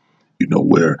politics, you know,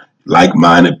 where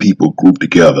like-minded people group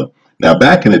together. Now,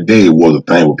 back in the day, it was a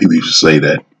thing where people used to say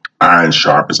that iron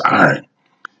sharp as iron,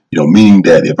 you know, meaning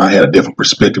that if I had a different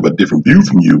perspective, a different view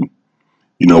from you,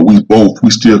 you know,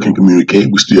 we still can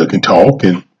communicate, we still can talk,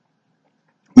 and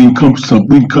we can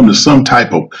come to some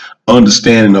type of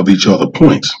understanding of each other's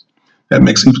points. That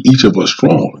makes each of us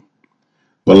strong.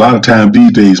 But a lot of times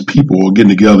these days, people are getting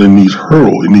together in these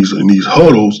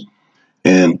huddles,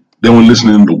 and they only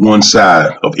listening to one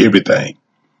side of everything.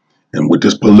 And with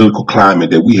this political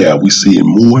climate that we have, we see it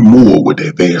more and more with the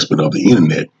advancement of the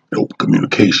internet and open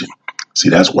communication. See,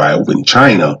 that's why over in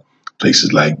China,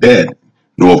 places like that,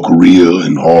 North Korea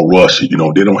and all Russia,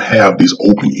 they don't have this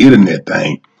open internet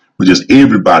thing, where just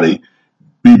everybody,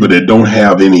 people that don't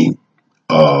have any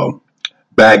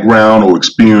background or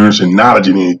experience and knowledge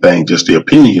in anything, just their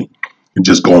opinion, and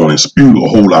just go on and spew a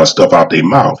whole lot of stuff out their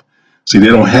mouth. See, they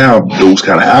don't have those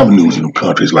kind of avenues in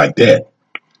countries like that.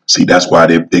 See, that's why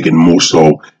they can more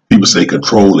so, people say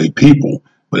control their people,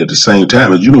 but at the same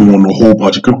time, you don't want a whole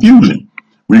bunch of confusion.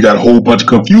 When you got a whole bunch of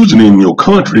confusion in your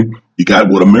country, you got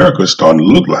what America is starting to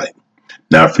look like.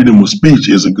 Now, freedom of speech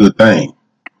is a good thing.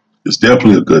 It's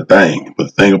definitely a good thing. But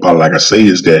the thing about it, like I say,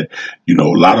 is that, a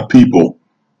lot of people,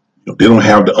 they don't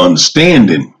have the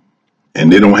understanding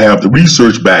and they don't have the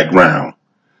research background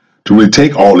to really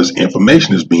take all this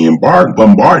information that's being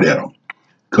bombarded at them.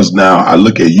 Because now I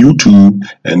look at YouTube,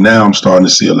 and now I'm starting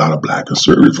to see a lot of black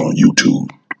conservatives on YouTube.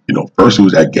 First it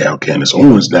was that gal Candace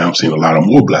Owens. Now I'm seeing a lot of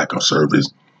more black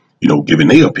conservatives, giving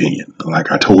their opinion.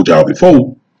 Like I told y'all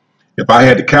before, if I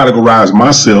had to categorize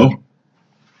myself,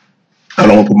 I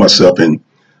don't put myself in,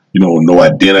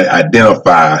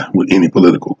 identify with any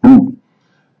political group.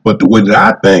 But the way that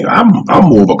I think, I'm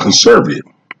more of a conservative.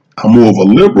 I'm more of a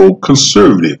liberal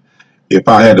conservative if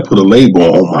I had to put a label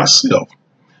on myself.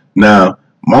 Now,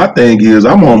 my thing is,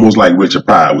 I'm almost like Richard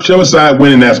Pryor. Whichever side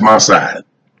winning, that's my side.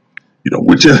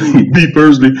 Me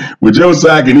personally, whichever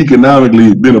side can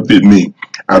economically benefit me.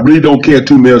 I really don't care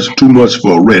too much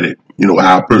for Reddit,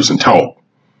 how a person talk.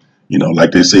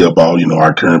 Like they say about,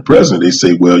 our current president, they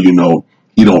say, well, he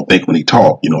don't think when he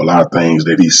talk, a lot of things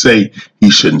that he say,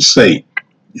 he shouldn't say,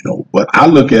 but I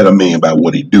look at a man by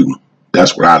what he do.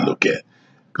 That's what I look at.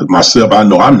 Because myself, I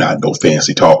know I'm not no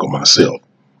fancy talker myself.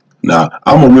 Now,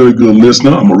 I'm a really good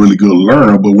listener. I'm a really good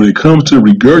learner. But when it comes to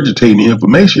regurgitating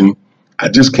information, I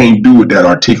just can't do it that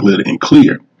articulate and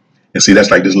clear. And see, that's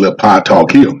like this little pod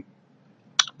talk here.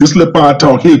 This little pod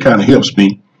talk here kind of helps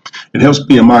me. It helps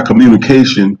me in my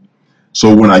communication.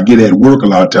 So when I get at work a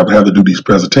lot of times, I have to do these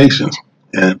presentations.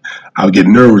 And I'll get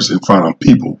nervous in front of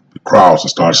people, the crowds,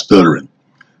 and start stuttering.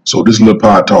 So this little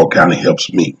pod talk kind of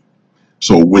helps me.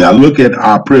 So when I look at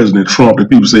our President Trump, and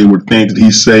people say what things that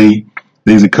he say,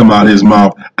 things that come out of his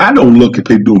mouth, I don't look at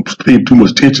people paying too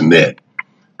much attention to that.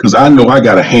 Because I know I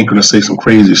got a hankering to say some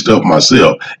crazy stuff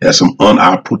myself at some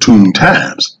unopportune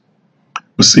times.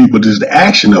 But see, it's the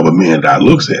action of a man that I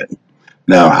looks at.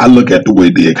 Now, I look at the way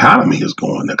the economy is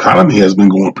going. The economy has been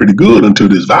going pretty good until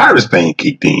this virus thing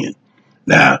kicked in.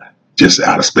 Now, just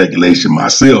out of speculation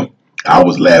myself, I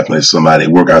was laughing at somebody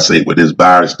at work. I say, well, this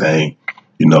virus thing,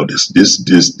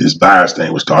 this virus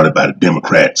thing was started by the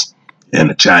Democrats and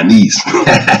the Chinese.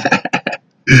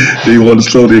 They want to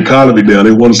slow the economy down.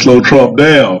 They want to slow Trump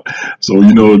down. So,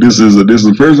 this is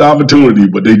the first opportunity,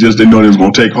 but they didn't know it was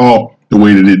going to take off the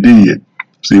way that it did.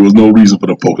 See, there was no reason for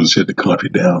the folks to shut the country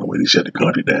down the way they shut the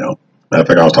country down. Matter of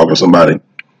fact, I was talking to somebody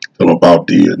about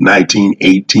the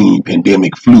 1918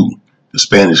 pandemic flu, the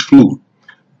Spanish flu.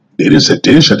 They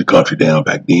didn't shut the country down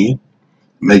back then.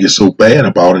 Make it so bad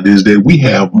about it is that we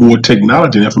have more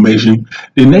technology and information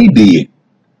than they did.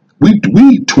 We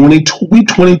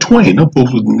 2020. Them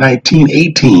folks was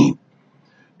 1918.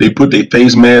 They put their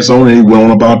face masks on and they went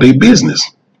on about their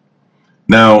business.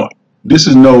 Now, this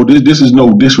is no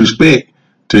disrespect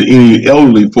to any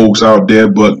elderly folks out there,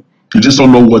 but you just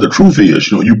don't know what the truth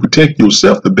is. You protect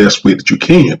yourself the best way that you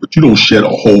can, but you don't shut a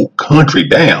whole country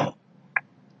down.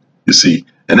 You see,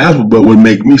 and that's what would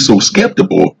make me so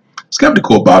skeptical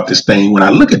about this thing. When I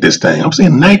look at this thing, I'm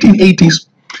saying 1918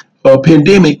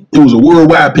 pandemic. It was a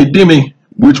worldwide pandemic,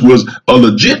 which was a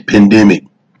legit pandemic.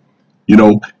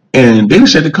 And they didn't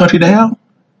shut the country down.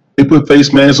 They put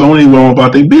face masks on and went on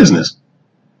about their business.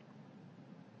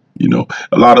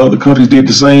 A lot of other countries did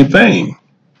the same thing.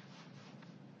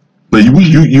 But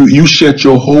you shut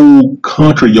your whole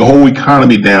country, your whole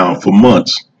economy down for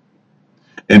months.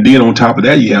 And then on top of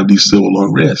that, you have these civil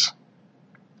unrest.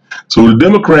 So the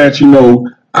Democrats,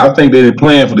 I think they didn't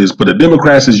plan for this, but the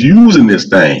Democrats is using this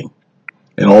thing.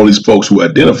 And all these folks who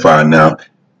identify now,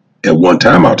 at one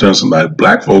time, I'll tell somebody,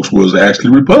 black folks was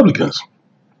actually Republicans.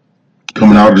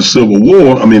 Coming out of the Civil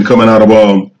War, coming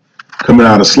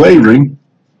out of slavery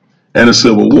and the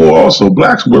Civil War also,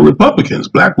 blacks were Republicans.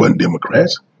 Black wasn't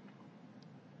Democrats.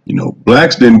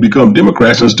 Blacks didn't become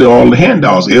Democrats until all the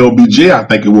handouts. LBJ, I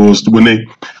think it was,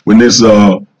 when this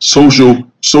social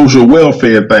social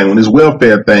welfare thing, when this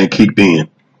welfare thing kicked in,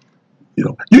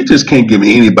 you just can't give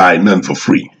anybody nothing for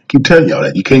free. I keep telling y'all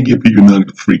that. You can't give people nothing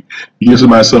for free. You give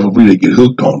somebody something for free, they get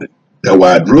hooked on it. That's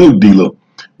why a drug dealer,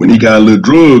 when he got a little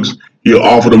drugs, he'll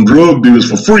offer them drug dealers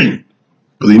for free.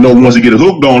 Because he know once he get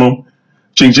hooked on them,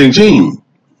 ching, ching, ching.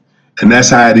 And that's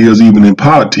how it is even in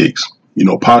politics.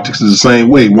 Politics is the same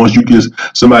way. Once you give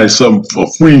somebody something for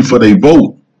free for their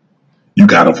vote, you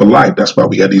got them for life. That's why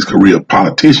we got these career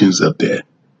politicians up there.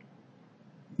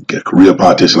 You got career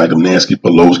politicians like them Nancy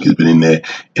Pelosi's been in there.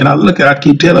 And I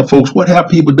keep telling folks, what have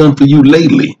people done for you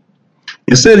lately?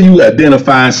 Instead of you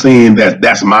identifying saying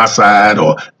that's my side,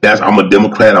 or I'm a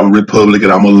Democrat, I'm a Republican,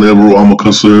 I'm a liberal, I'm a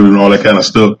conservative, and all that kind of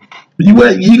stuff. You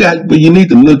need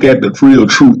to look at the real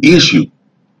true issue.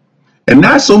 And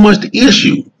not so much the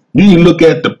issue. You need to look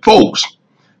at the folks.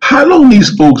 How long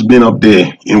these folks been up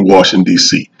there in Washington,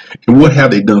 D.C.? And what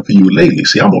have they done for you lately?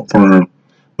 See, I'm a firm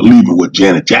believer in what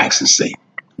Janet Jackson say.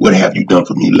 What have you done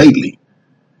for me lately?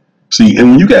 See,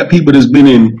 and when you got people that's been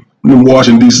in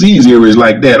Washington, D.C.'s areas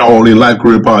like that, all their life,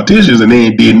 career politicians, and they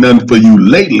ain't did nothing for you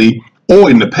lately or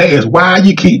in the past, why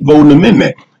you keep voting them in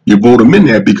there? You vote them in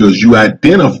there because you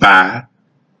identify,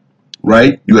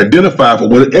 right? You identify for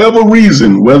whatever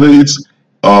reason, whether it's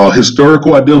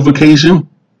historical identification,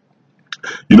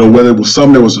 whether it was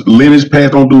something that was lineage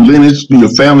passed on through lineage, your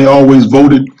family always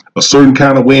voted a certain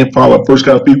kind of way and followed first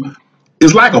kind of people.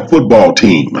 It's like a football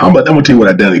team. I'm going to tell you what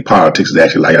identity politics is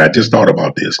actually like. I just thought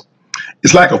about this.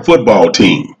 It's like a football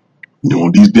team.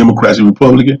 These Democrats and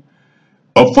Republicans.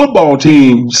 A football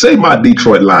team, say my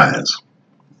Detroit Lions.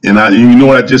 And you know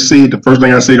what I just said? The first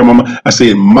thing I said to my mom, I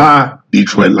said my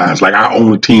Detroit Lions. Like I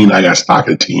own a team, I got stock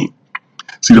in a team.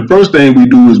 See, the first thing we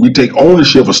do is we take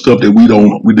ownership of stuff that we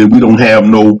don't have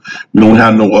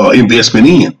no investment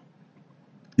in.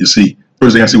 You see,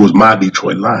 first thing I said was my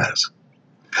Detroit Lions.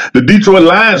 The Detroit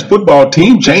Lions football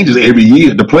team changes every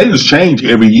year. The players change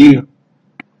every year.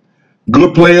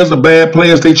 Good players or bad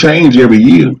players, they change every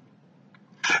year.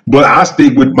 But I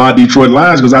stick with my Detroit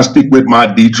Lions because I stick with my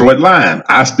Detroit Lion.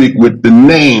 I stick with the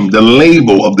name, the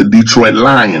label of the Detroit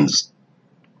Lions.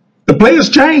 The players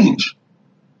change.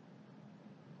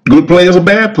 Good players or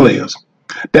bad players.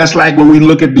 That's like when we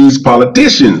look at these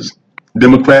politicians,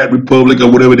 Democrat, Republican,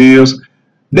 or whatever it is,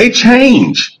 they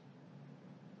change.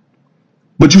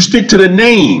 But you stick to the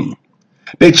name.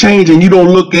 They change, and you don't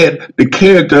look at the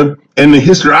character and the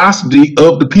historicity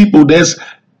of the people that's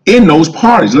in those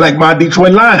parties. Like my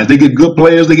Detroit Lions, they get good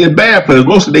players, they get bad players.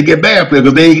 Mostly they get bad players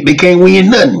because they can't win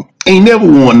nothing. Ain't never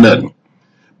won nothing.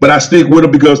 But I stick with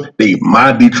them because they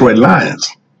my Detroit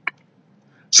Lions.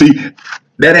 See,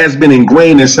 that has been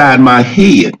ingrained inside my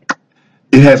head.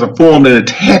 It has formed an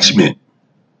attachment.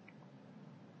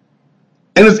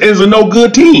 And it's a no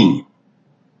good team.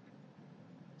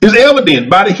 It's evident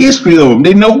by the history of them.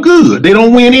 They're no good. They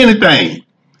don't win anything.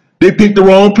 They pick the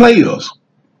wrong players.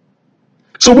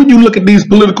 So when you look at these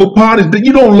political parties,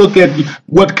 you don't look at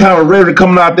what kind of rhetoric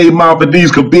coming out their mouth at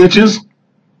these conventions.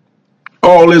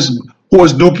 All this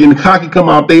horse dookie and cocky come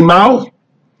out their mouth.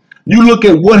 You look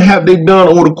at what have they done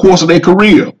over the course of their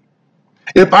career.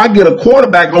 If I get a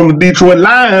quarterback on the Detroit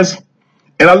Lions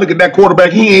and I look at that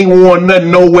quarterback, he ain't won nothing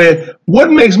nowhere.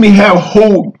 What makes me have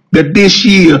hope that this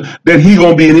year that he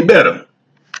gonna be any better?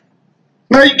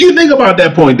 Now you think about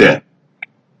that point there.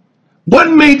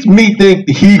 What makes me think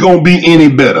he gonna be any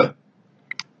better?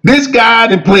 This guy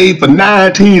that played for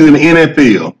 9 teams in the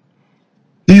NFL.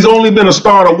 He's only been a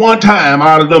starter one time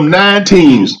out of them 9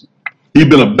 teams. He's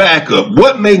been a backup.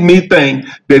 What makes me think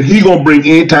that he gonna bring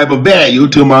any type of value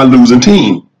to my losing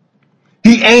team?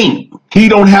 He ain't. He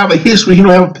don't have a history. He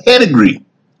don't have a pedigree.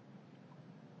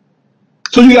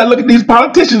 So you gotta look at these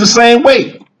politicians the same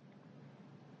way.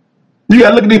 You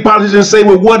gotta look at these politicians and say,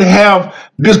 well, what have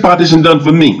this politician done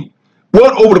for me?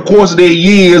 What over the course of their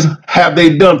years have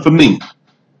they done for me?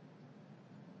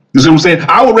 You see what I'm saying?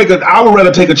 I would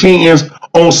rather take a chance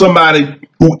on somebody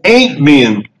who ain't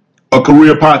been a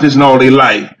career politician all their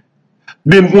life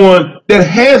than one that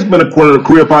has been a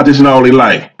career politician all their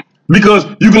life. Because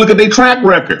you can look at their track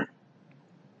record.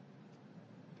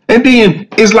 And then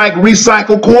it's like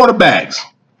recycled quarterbacks.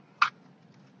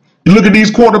 You look at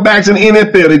these quarterbacks in the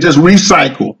NFL, they just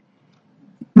recycle.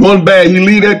 One bad, he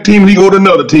leave that team, he go to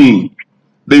another team.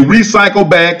 They recycle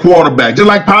bad quarterbacks, just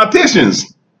like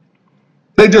politicians.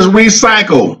 They just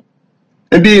recycle.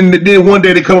 And then one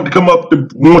day they come up to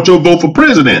want your vote for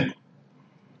president.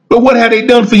 But what have they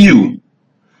done for you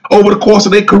over the course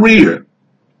of their career?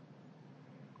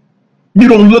 You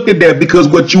don't look at that because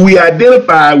we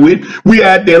identify with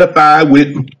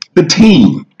the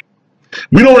team.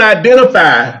 We don't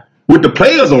identify with the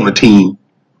players on the team.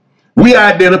 We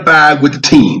identify with the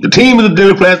team. The team is the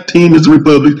Democrats, the team is the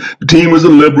Republicans, the team is the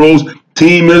Liberals, the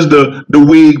team is the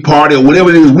Whig Party, or whatever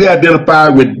it is. We identify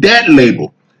with that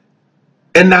label,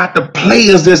 and not the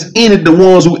players that's in it, the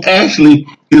ones who actually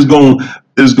is going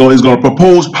to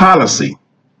propose policy.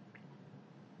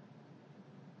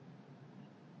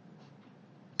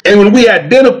 And when we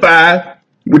identify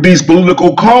with these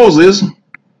political causes,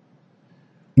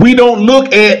 we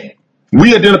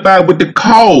identify with the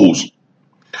cause,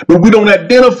 but we don't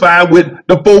identify with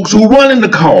the folks who run in the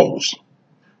cause,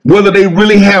 whether they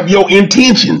really have your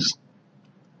intentions.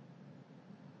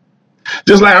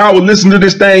 Just like I was listening to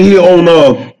this thing here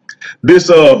on this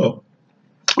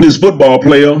football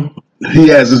player. He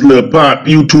has this little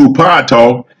YouTube pod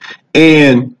talk,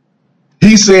 and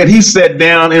he said he sat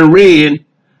down and read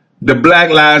the Black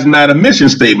Lives Matter mission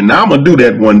statement. Now I'm gonna do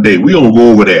that one day. We're gonna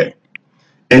go over that.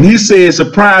 And he said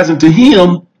surprising to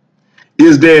him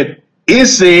is that it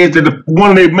says that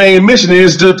one of their main missions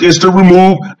is to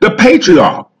remove the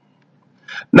patriarch.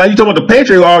 Now you talk about the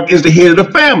patriarch is the head of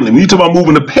the family. When you talk about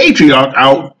moving the patriarch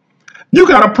out, you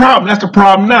got a problem. That's the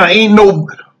problem now. Ain't no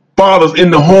fathers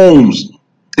in the homes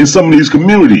in some of these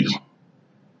communities,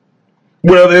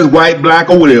 whether it's white, black,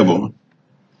 or whatever.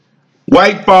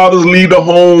 White fathers leave the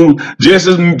home just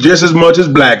as much as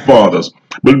black fathers.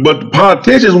 But the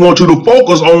politicians want you to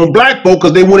focus on black folks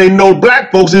because they know black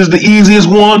folks is the easiest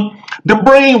one to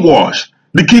brainwash,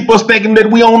 to keep us thinking that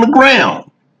we on the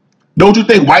ground. Don't you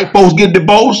think white folks get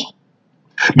divorced?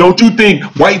 Don't you think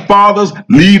white fathers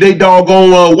leave their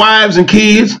doggone wives and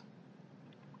kids?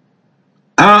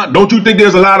 Don't you think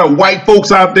there's a lot of white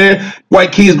folks out there,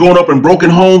 white kids growing up in broken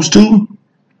homes too?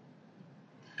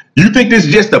 You think this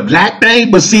is just a black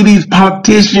thing? But see, these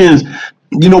politicians,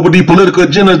 with these political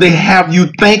agendas, they have you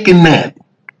thinking that.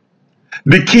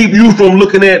 They keep you from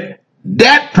looking at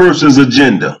that person's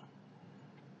agenda.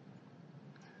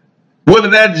 Whether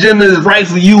that agenda is right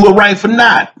for you or right for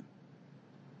not.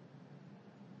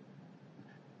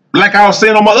 Like I was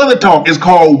saying on my other talk, it's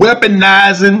called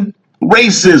weaponizing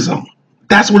racism.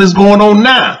 That's what is going on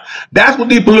now. That's what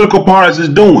these political parties is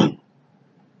doing.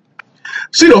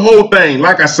 See, the whole thing,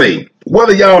 like I say,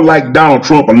 whether y'all like Donald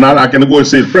Trump or not, I can go ahead and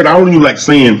say, Fred, I don't even like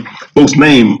saying folks'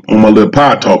 name on my little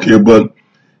pod talk here, but,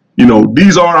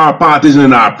 these are our politicians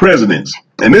and our presidents.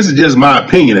 And this is just my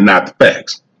opinion and not the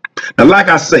facts. Now, like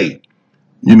I say,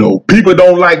 people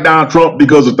don't like Donald Trump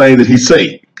because of things that he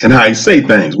say and how he say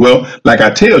things. Well, like I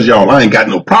tells y'all, I ain't got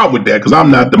no problem with that because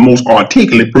I'm not the most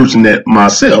articulate person that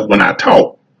myself when I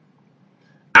talk.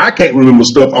 I can't remember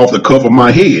stuff off the cuff of my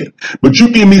head. But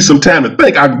you give me some time to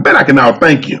think, I bet I can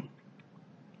out-think you.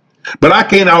 But I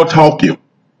can't out-talk you.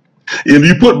 If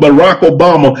you put Barack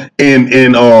Obama and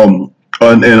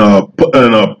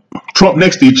Trump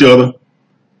next to each other,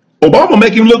 Obama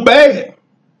make him look bad.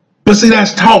 But see,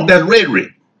 that's talk, that's rhetoric.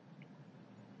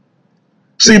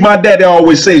 See, my daddy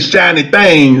always says shiny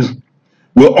things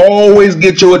will always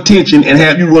get your attention and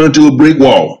have you run into a brick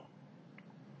wall.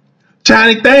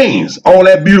 Shiny things, all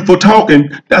that beautiful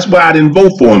talking, that's why I didn't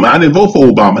vote for him. I didn't vote for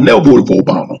Obama. I never voted for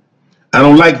Obama. I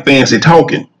don't like fancy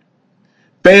talking.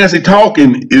 Fancy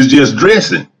talking is just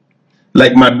dressing.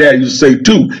 Like my dad used to say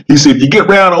too. He said, if you get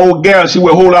around an old gal, she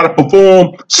wear a whole lot of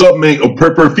perfume, something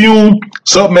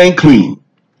ain't clean.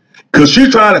 Because she's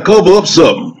trying to cover up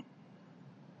something.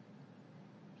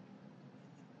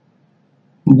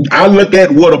 I look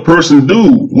at what a person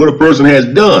do, what a person has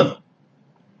done.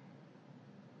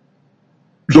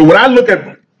 So when I look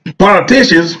at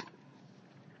politicians,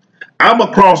 I'm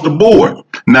across the board.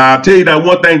 Now, I'll tell you that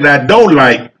one thing that I don't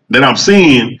like that I'm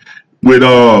seeing with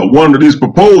one of these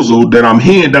proposals that I'm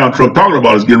hearing Donald Trump talking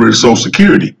about is getting rid of Social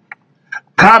Security.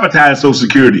 Privatize Social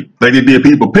Security like they did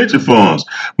people pension funds.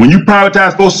 When you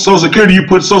privatize Social Security, you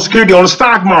put Social Security on the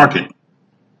stock market.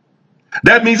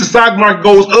 That means the stock market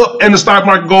goes up and the stock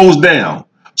market goes down.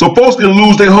 So folks can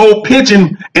lose their whole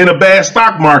pension in a bad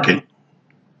stock market.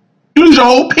 You lose your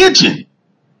whole pension.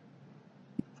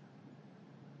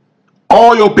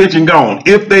 All your pension gone.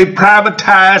 If they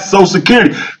privatize Social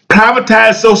Security.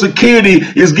 Privatize Social Security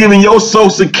is giving your Social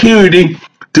Security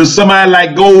to somebody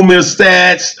like Goldman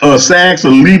Sachs or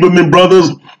Lieberman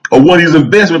Brothers or one of these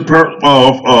investment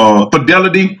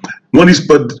Fidelity, one of these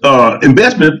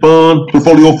investment funds,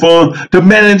 portfolio funds to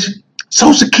manage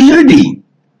Social Security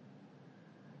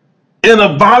in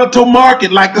a volatile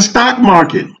market like the stock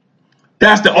market.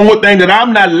 That's the only thing that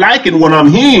I'm not liking when I'm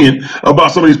hearing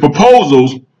about some of these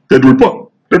proposals that the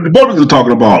Republicans are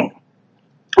talking about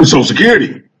with Social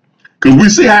Security. Because we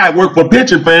see how it worked for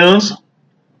pension funds.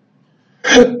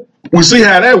 We see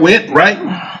how that went, right?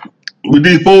 With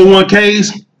these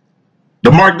 401ks.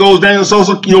 The market goes down, so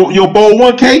your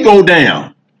 401k go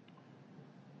down.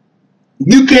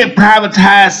 You can't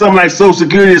privatize something like Social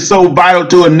Security. Is so vital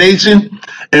to a nation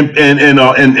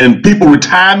and people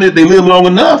retirement if they live long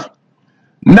enough.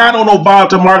 Not on no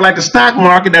volatile market like the stock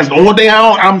market. That's the only thing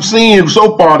I'm seeing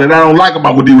so far that I don't like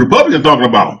about what the Republicans are talking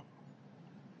about.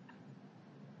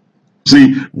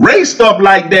 See, race stuff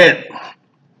like that,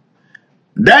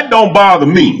 that don't bother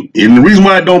me. And the reason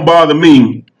why it don't bother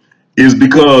me is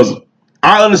because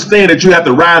I understand that you have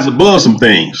to rise above some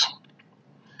things.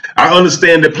 I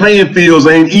understand that playing fields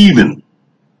ain't even.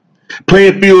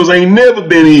 Playing fields ain't never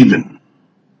been even.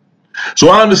 So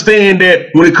I understand that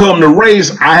when it comes to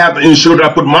race, I have to ensure that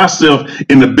I put myself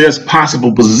in the best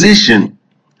possible position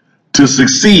to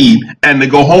succeed and to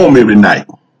go home every night.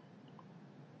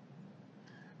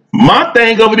 My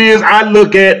thing of it is I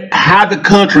look at how the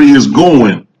country is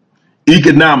going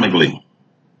economically.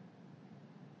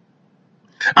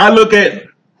 I look at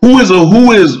who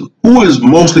is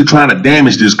mostly trying to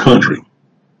damage this country.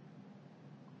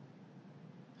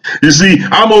 You see,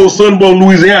 I'm old Sunbone,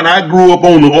 Louisiana. I grew up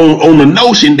on the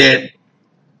notion that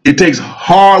it takes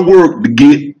hard work to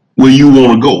get where you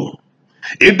want to go.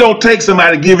 It don't take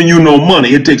somebody giving you no money.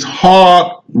 It takes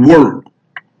hard work.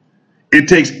 It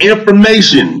takes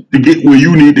information to get where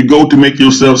you need to go to make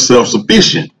yourself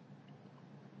self-sufficient.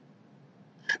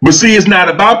 But see, it's not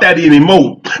about that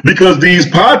anymore, because these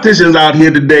politicians out here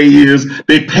today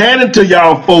they pander to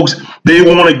y'all folks. They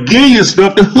want to give you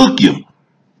stuff to hook you.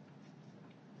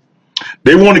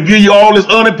 They want to give you all this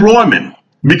unemployment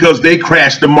because they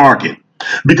crashed the market,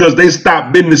 because they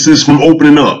stopped businesses from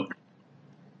opening up.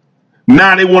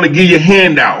 Now they want to give you a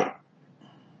handout,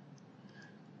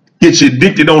 get you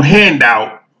addicted on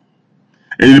handout,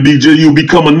 and you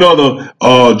become another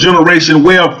generation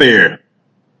welfare.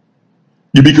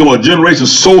 You become a generation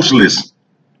socialist.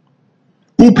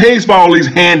 Who pays for all these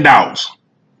handouts?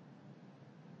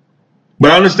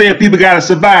 But I understand people got to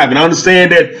survive, and I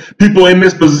understand that people in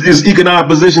this economic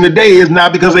position today is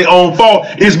not because of their own fault.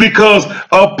 It's because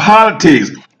of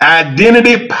politics.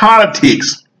 Identity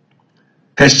politics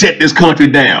has shut this country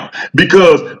down,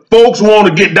 because folks want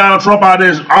to get Donald Trump out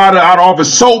of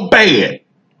office so bad,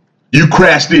 you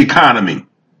crash the economy.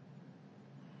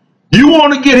 You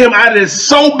want to get him out of this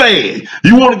so bad.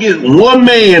 You want to get one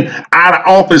man out of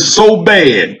office so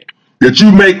bad that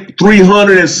you make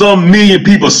 300 and some million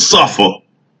people suffer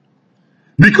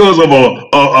because of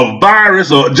a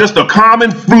virus or just a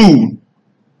common flu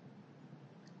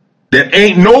that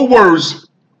ain't no worse,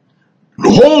 a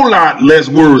whole lot less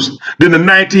worse than the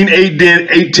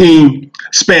 1918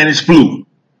 Spanish flu.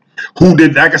 Who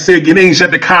did, like I said again, they ain't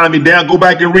shut the economy down. Go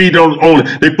back and read on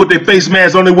it. They put their face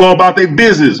masks on, they worry about their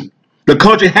business. The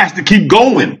country has to keep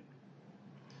going.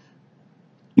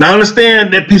 Now I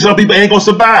understand that some people ain't gonna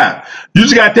survive. You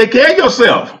just gotta take care of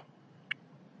yourself.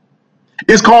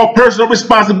 It's called personal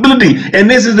responsibility. And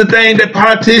this is the thing that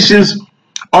politicians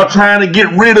are trying to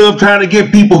get rid of, trying to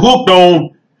get people hooked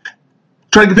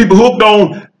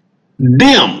on,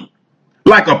 them.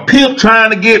 Like a pimp trying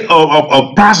to get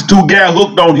a prostitute gal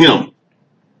hooked on him.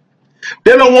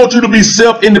 They don't want you to be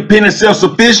self-independent,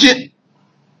 self-sufficient.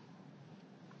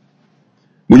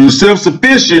 When you're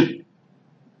self-sufficient,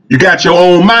 you got your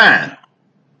own mind.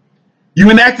 You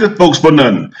ain't asking folks for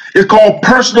nothing. It's called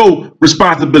personal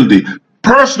responsibility,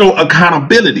 personal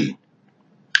accountability.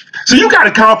 So you got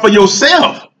to account for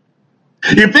yourself.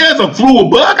 If there's a flu or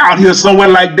bug out here somewhere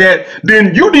like that,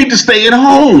 then you need to stay at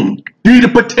home. You need to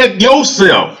protect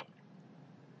yourself.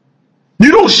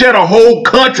 You don't shut a whole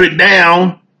country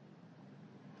down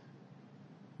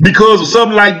because of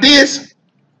something like this.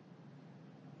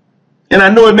 And I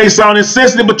know it may sound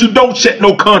insensitive, but you don't shut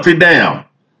no country down.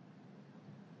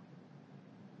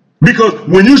 Because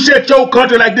when you shut your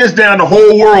country like this down, the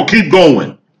whole world keep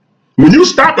going. When you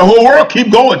stop, the whole world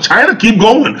keep going. China keep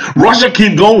going. Russia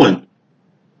keep going.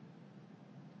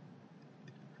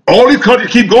 All these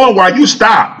countries keep going while you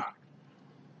stop.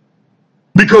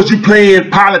 Because you playing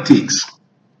politics.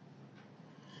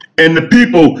 And the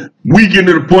people, we get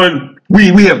to the point,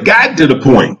 we have gotten to the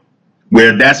point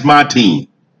where that's my team.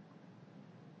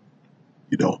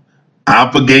 You know, I'm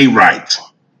for gay rights.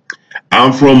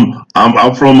 I'm from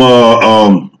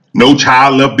No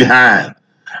Child Left Behind.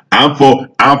 I'm for.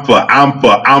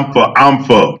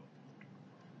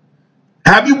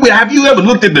 Have you ever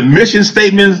looked at the mission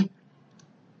statements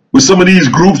with some of these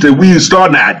groups that we are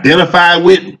starting to identify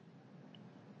with?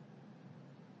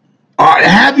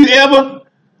 Have you ever?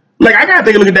 Like, I gotta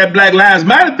take a look at that Black Lives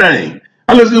Matter thing.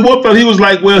 I listened to one fellow, he was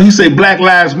like, well, he said Black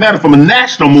Lives Matter from a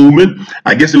national movement.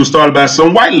 I guess it was started by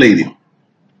some white lady.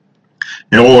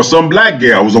 or some black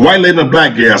gal. It was a white lady and a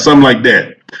black gal, something like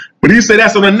that. But he said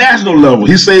that's on a national level.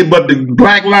 He said, but the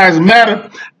Black Lives Matter,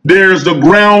 there's the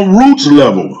ground roots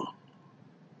level,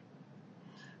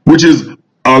 which is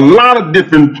a lot of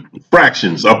different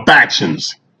fractions or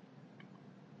factions.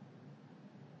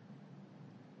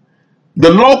 The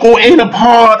local ain't a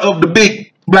part of the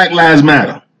big Black Lives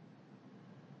Matter.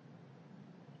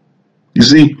 You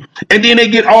see? And then they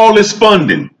get all this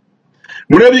funding.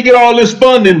 Whenever you get all this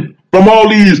funding from all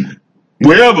these,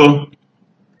 wherever,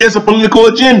 it's a political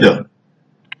agenda.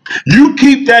 You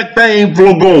keep that thing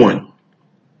from going.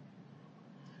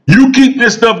 You keep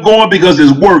this stuff going because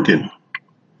it's working.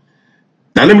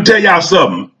 Now, let me tell y'all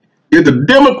something. If the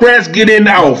Democrats get in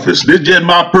office, this is just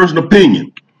my personal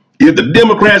opinion. If the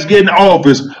Democrats get in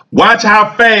office, watch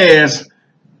how fast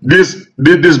this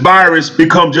virus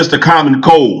becomes just a common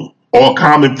cold or a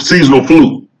common seasonal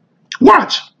flu.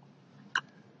 Watch.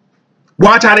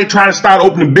 Watch how they try to start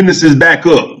opening businesses back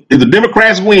up. If the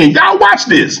Democrats win, y'all watch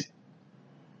this.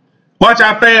 Watch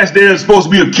how fast there's supposed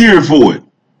to be a cure for it.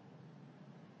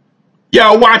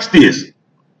 Y'all watch this.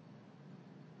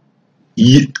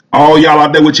 All y'all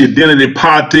out there with your identity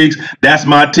politics, that's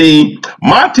my team.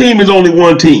 My team is only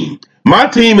one team. My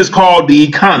team is called the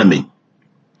economy.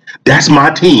 That's my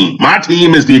team. My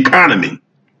team is the economy.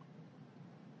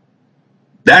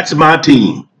 That's my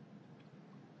team.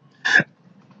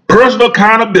 Personal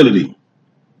accountability.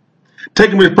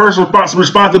 Taking personal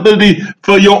responsibility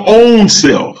for your own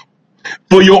self,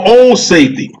 for your own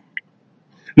safety.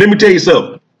 Let me tell you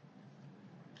something.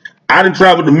 I done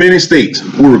traveled to many states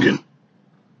working.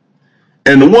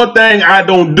 And the one thing I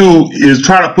don't do is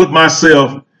try to put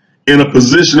myself in a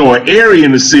position or an area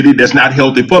in the city that's not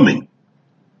healthy for me.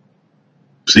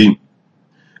 See,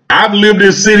 I've lived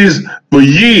in cities for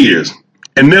years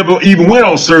and never even went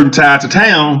on certain sides of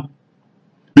town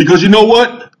because you know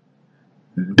what?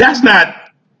 That's not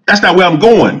where I'm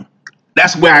going.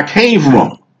 That's where I came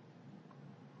from.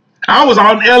 I was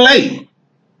out in LA,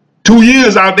 2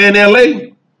 years out there in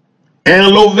LA,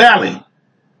 Antelope Valley.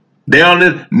 Down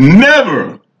there,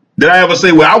 never did I ever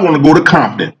say, well, I want to go to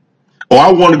Compton, or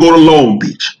I want to go to Long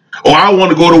Beach, or I want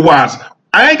to go to Watts.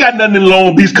 I ain't got nothing in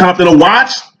Long Beach, Compton, or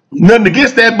Watts. Nothing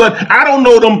against that, but I don't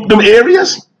know them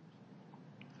areas.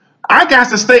 I got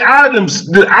to stay out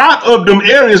of them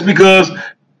areas because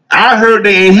I heard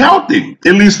they ain't healthy,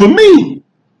 at least for me.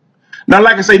 Now,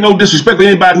 like I say, no disrespect to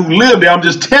anybody who lived there. I'm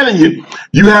just telling you,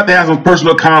 you have to have some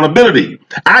personal accountability.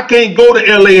 I can't go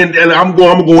to LA and I'm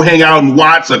going to hang out in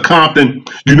Watts or Compton,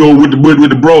 you know, with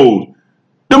the bros.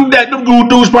 Them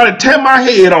dudes probably tear my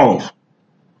head off.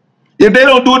 If they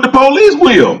don't do it, the police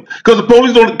will, because the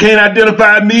police can't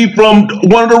identify me from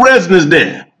one of the residents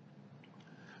there.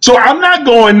 So I'm not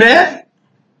going there.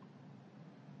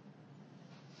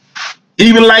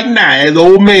 Even like now, as an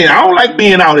old man, I don't like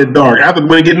being out at dark. After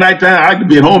when it get nighttime, I like to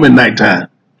be at home at nighttime.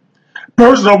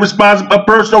 Personal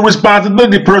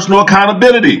responsibility, personal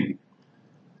accountability.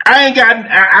 I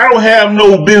don't have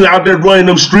no business out there running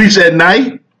them streets at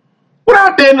night. What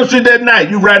out there in the street at night?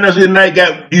 You riding out there at night,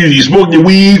 you smoking your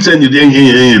weeds and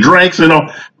your drinks and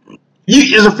all.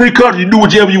 It's a free country. You do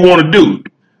whatever you want to do.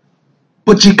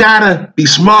 But you gotta be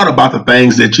smart about the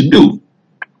things that you do.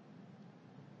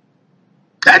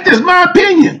 That's just my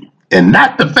opinion and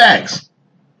not the facts.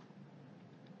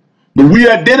 But we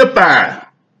identify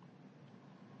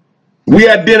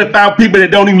people that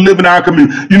don't even live in our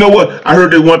community. You know what? I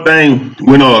heard that one thing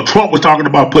when Trump was talking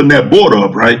about putting that border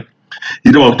up, right?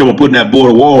 You know, putting that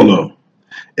border wall up.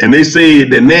 And they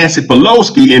said that Nancy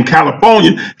Pelosi in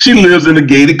California, she lives in a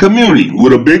gated community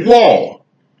with a big wall,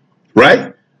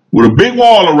 right? With a big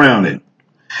wall around it.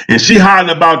 And she hollering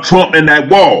about Trump and that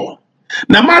wall.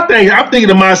 Now, I'm thinking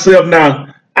to myself now,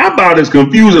 I'm about as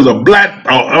confused as I'm not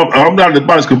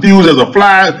about as confused as a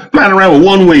fly flying around with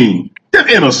one wing. Just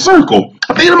in a circle.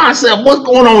 I'm thinking to myself, what's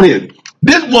going on here?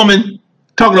 This woman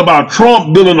talking about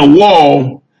Trump building a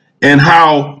wall and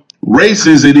how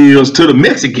racist it is to the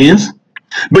Mexicans,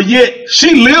 but yet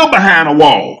she lived behind a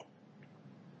wall.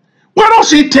 Why don't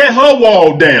she tear her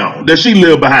wall down that she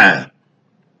lived behind?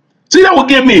 See, that would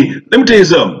give me, let me tell you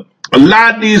something. A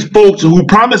lot of these folks who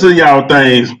promising y'all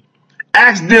things,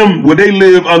 ask them would they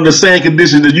live under the same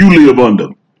conditions that you live under.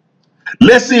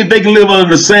 Let's see if they can live under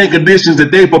the same conditions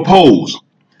that they propose.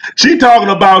 She talking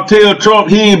about tell Trump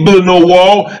he ain't building no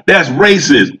wall. That's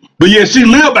racist. But yeah, she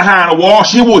lived behind a wall.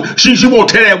 She won't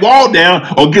tear that wall down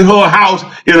or get her a house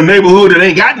in a neighborhood that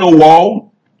ain't got no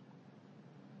wall.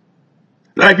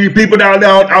 Like these people out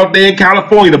there in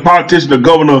California, the politician, the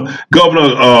governor,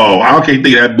 I can't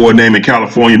think of that boy's name in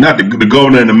California, not the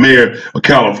governor and the mayor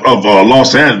of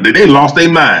Los Angeles. They lost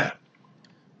their mind.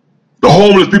 The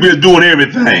homeless people that's doing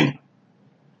everything.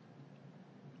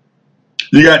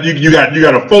 You got a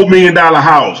 $4 million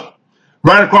house.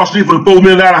 Right across the street from the $4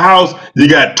 million house, you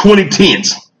got 20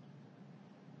 tents.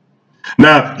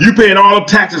 Now, you paying all the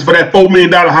taxes for that $4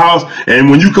 million house, and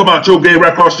when you come out your gate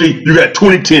right across the street, you got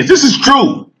 20 tents. This is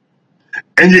true.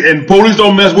 And police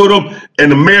don't mess with them,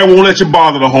 and the mayor won't let you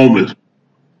bother the homeless.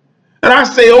 And I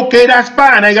say, okay, that's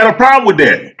fine. I ain't got a problem with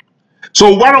that.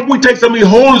 So why don't we take some of these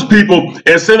homeless people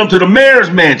and send them to the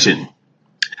mayor's mansion?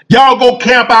 Y'all go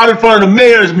camp out in front of the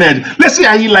mayor's mansion. Let's see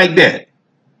how he like that.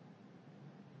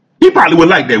 He probably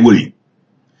wouldn't like that, would he?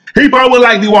 He probably wouldn't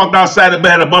like if he walked outside and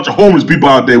had a bunch of homeless people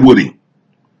out there, would he?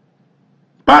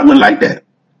 Probably wouldn't like that.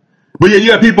 But yeah, you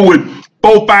got people with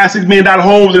 $4, $5, $6 million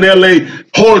homes in LA,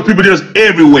 homeless people just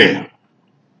everywhere.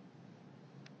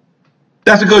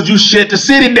 That's because you shut the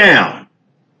city down.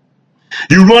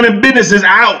 You running businesses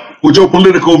out with your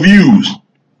political views,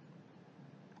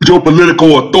 with your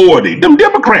political authority. Them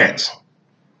Democrats.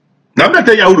 Now, I'm not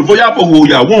telling y'all who to vote. Y'all vote who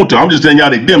y'all want to. I'm just telling y'all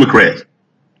they Democrats.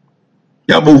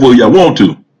 Y'all vote who y'all want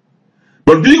to.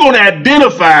 But if you're going to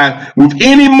identify with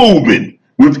any movement,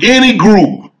 with any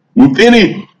group, with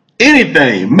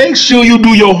anything, make sure you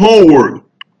do your homework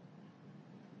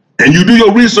and you do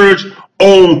your research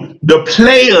on the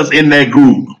players in that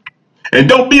group. And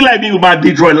don't be like me with my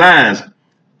Detroit Lions.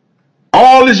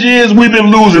 All these years we've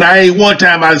been losing. I ain't one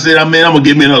time I said, man, I'm going to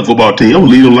get me another football team. I'm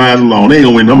going to leave them Lions alone. They ain't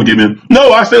going to win. I'm going to get me.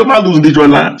 No, I said I'm not losing Detroit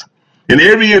Lions. And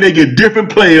every year they get different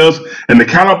players, and the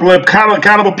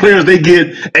caliber players they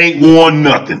get ain't won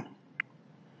nothing.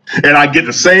 And I get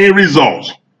the same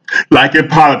results. Like in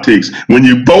politics, when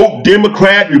you vote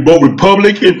Democrat, you vote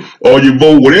Republican, or you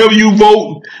vote whatever you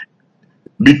vote,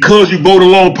 because you vote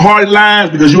along party lines,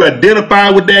 because you identify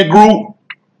with that group,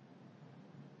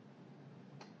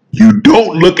 you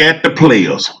don't look at the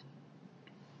players,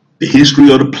 the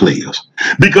history of the players.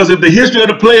 Because if the history of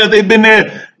the players, they've been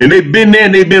there and they've been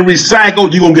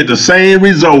recycled, you're going to get the same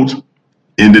results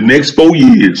in the next 4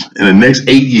 years, in the next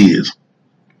 8 years.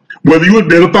 Whether you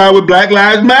identify with Black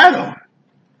Lives Matter,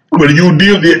 whether you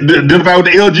identify with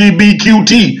the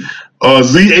LGBTQT,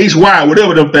 ZHY,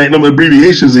 whatever them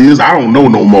abbreviations is, I don't know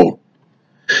no more.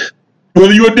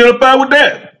 Whether you identify with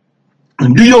that,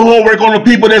 do your homework on the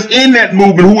people that's in that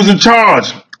movement, who was in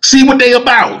charge. See what they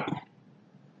about.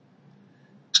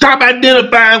 Stop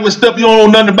identifying with stuff you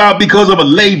don't know nothing about because of a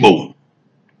label.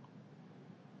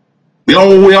 We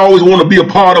always want to be a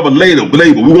part of a label.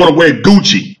 We want to wear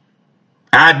Gucci.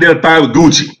 I identify with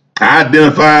Gucci. I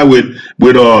identify with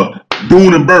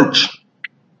Boone and Birch.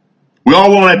 We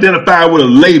all want to identify with a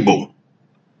label.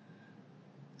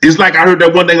 It's like I heard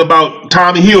that one thing about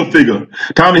Tommy Hilfiger.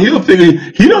 Tommy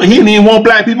Hilfiger, he didn't even want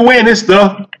black people wearing his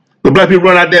stuff. But black people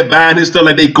run out there buying his stuff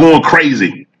like they going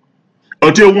crazy.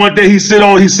 Until one day he sit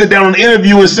down on an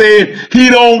interview and said he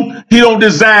don't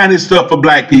design his stuff for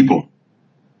black people.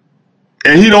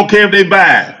 And he don't care if they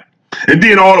buy it. And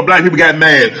then all the black people got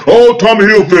mad. Oh, Tommy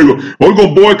Hilfiger. We're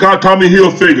going to boycott Tommy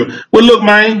Hilfiger. Well, look,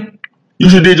 man. You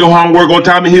should did your homework on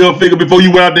Tommy Hilfiger before you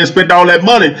went out there and spent all that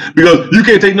money, because you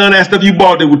can't take none of that stuff you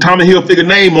bought there with Tommy Hilfiger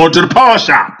name on to the pawn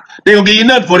shop. They gonna give you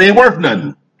nothing for it. It ain't worth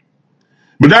nothing.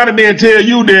 But now the man tell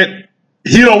you that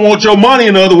he don't want your money,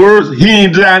 in other words, he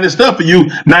ain't designing this stuff for you.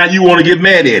 Now you want to get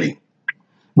mad at him.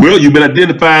 Well, we've been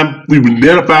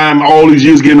identifying all these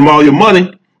years, getting them all your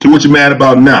money, to what you're mad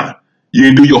about now. You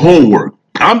didn't do your homework.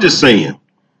 I'm just saying,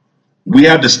 we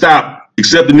have to stop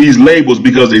accepting these labels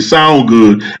because they sound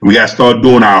good, and we got to start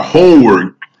doing our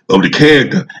homework of the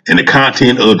character and the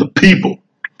content of the people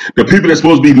that's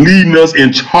supposed to be leading us,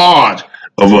 in charge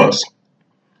of us.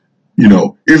 You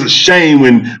know, it's a shame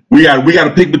when we got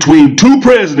to pick between two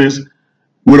presidents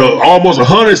with almost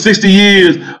 160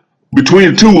 years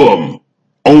between the two of them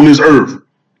on this earth.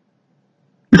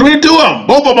 Between the two of them,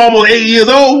 both of them almost 80 years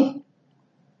old.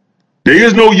 There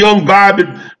is no young,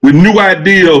 vibrant, with new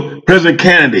ideal president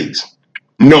candidates.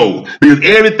 No, because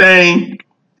everything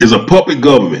is a puppet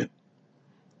government.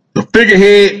 The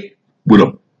figurehead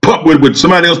with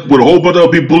somebody else, with a whole bunch of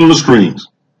other people pulling the strings.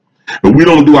 But we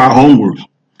don't do our homework.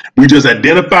 We just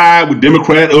identify with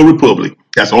Democrat or Republican.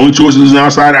 That's the only choices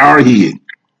outside of our head.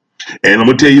 And I'm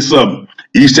going to tell you something.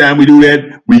 Each time we do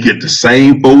that, we get the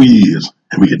same 4 years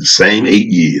and we get the same 8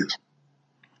 years.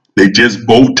 They just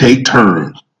both take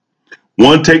turns.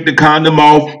 One take the condom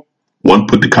off, one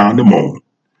put the condom on.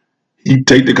 He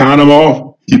take the condom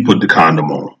off, he put the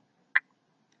condom on.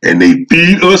 And they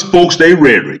feed us folks their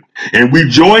rhetoric. And we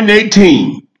join their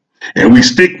team. And we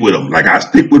stick with them, like I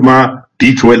stick with my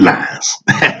Detroit Lions.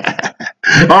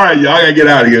 All right, y'all, I gotta get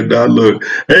out of here, dog. Look,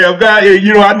 hey, I'm not,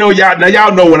 I know y'all, now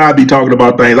y'all know when I be talking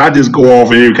about things, I just go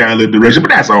off in every kind of little direction, but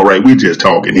that's all right. We just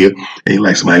talking here. Ain't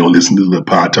like somebody gonna listen to this little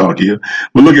pod talk here.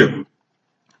 But look at,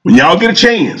 when y'all get a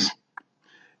chance,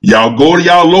 y'all go to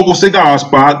y'all local cigar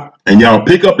spot and y'all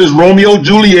pick up this Romeo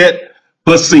Juliet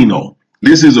Placino.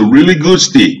 This is a really good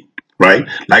stick, right?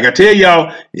 Like I tell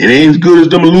y'all, it ain't as good as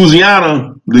them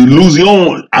Louisiana. The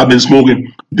Louisiana I've been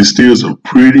smoking. This still is a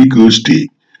pretty good stick.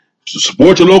 So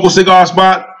support your local cigar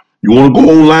spot. You want to go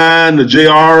online to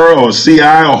JR or CI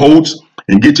or Holtz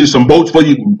and get you some boats for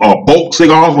you, bulk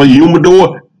cigars for your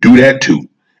humidor. Do that too.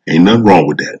 Ain't nothing wrong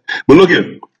with that. But look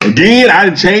here. Again, I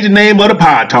didn't change the name of the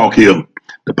pod talk here.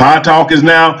 The pod talk is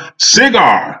now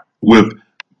Cigar with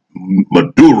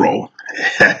Maduro.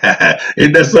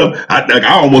 Ain't that something?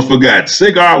 I almost forgot.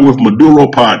 Cigar with Maduro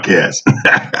podcast.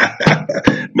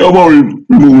 No more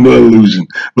removing the illusion.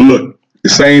 But look, the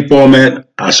same format.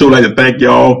 I sure like to thank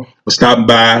y'all for stopping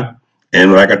by.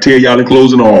 And like I tell y'all in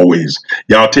closing always,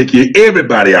 y'all take care of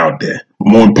everybody out there. But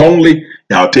more importantly,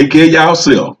 y'all take care of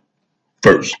yourself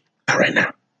first. All right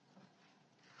now.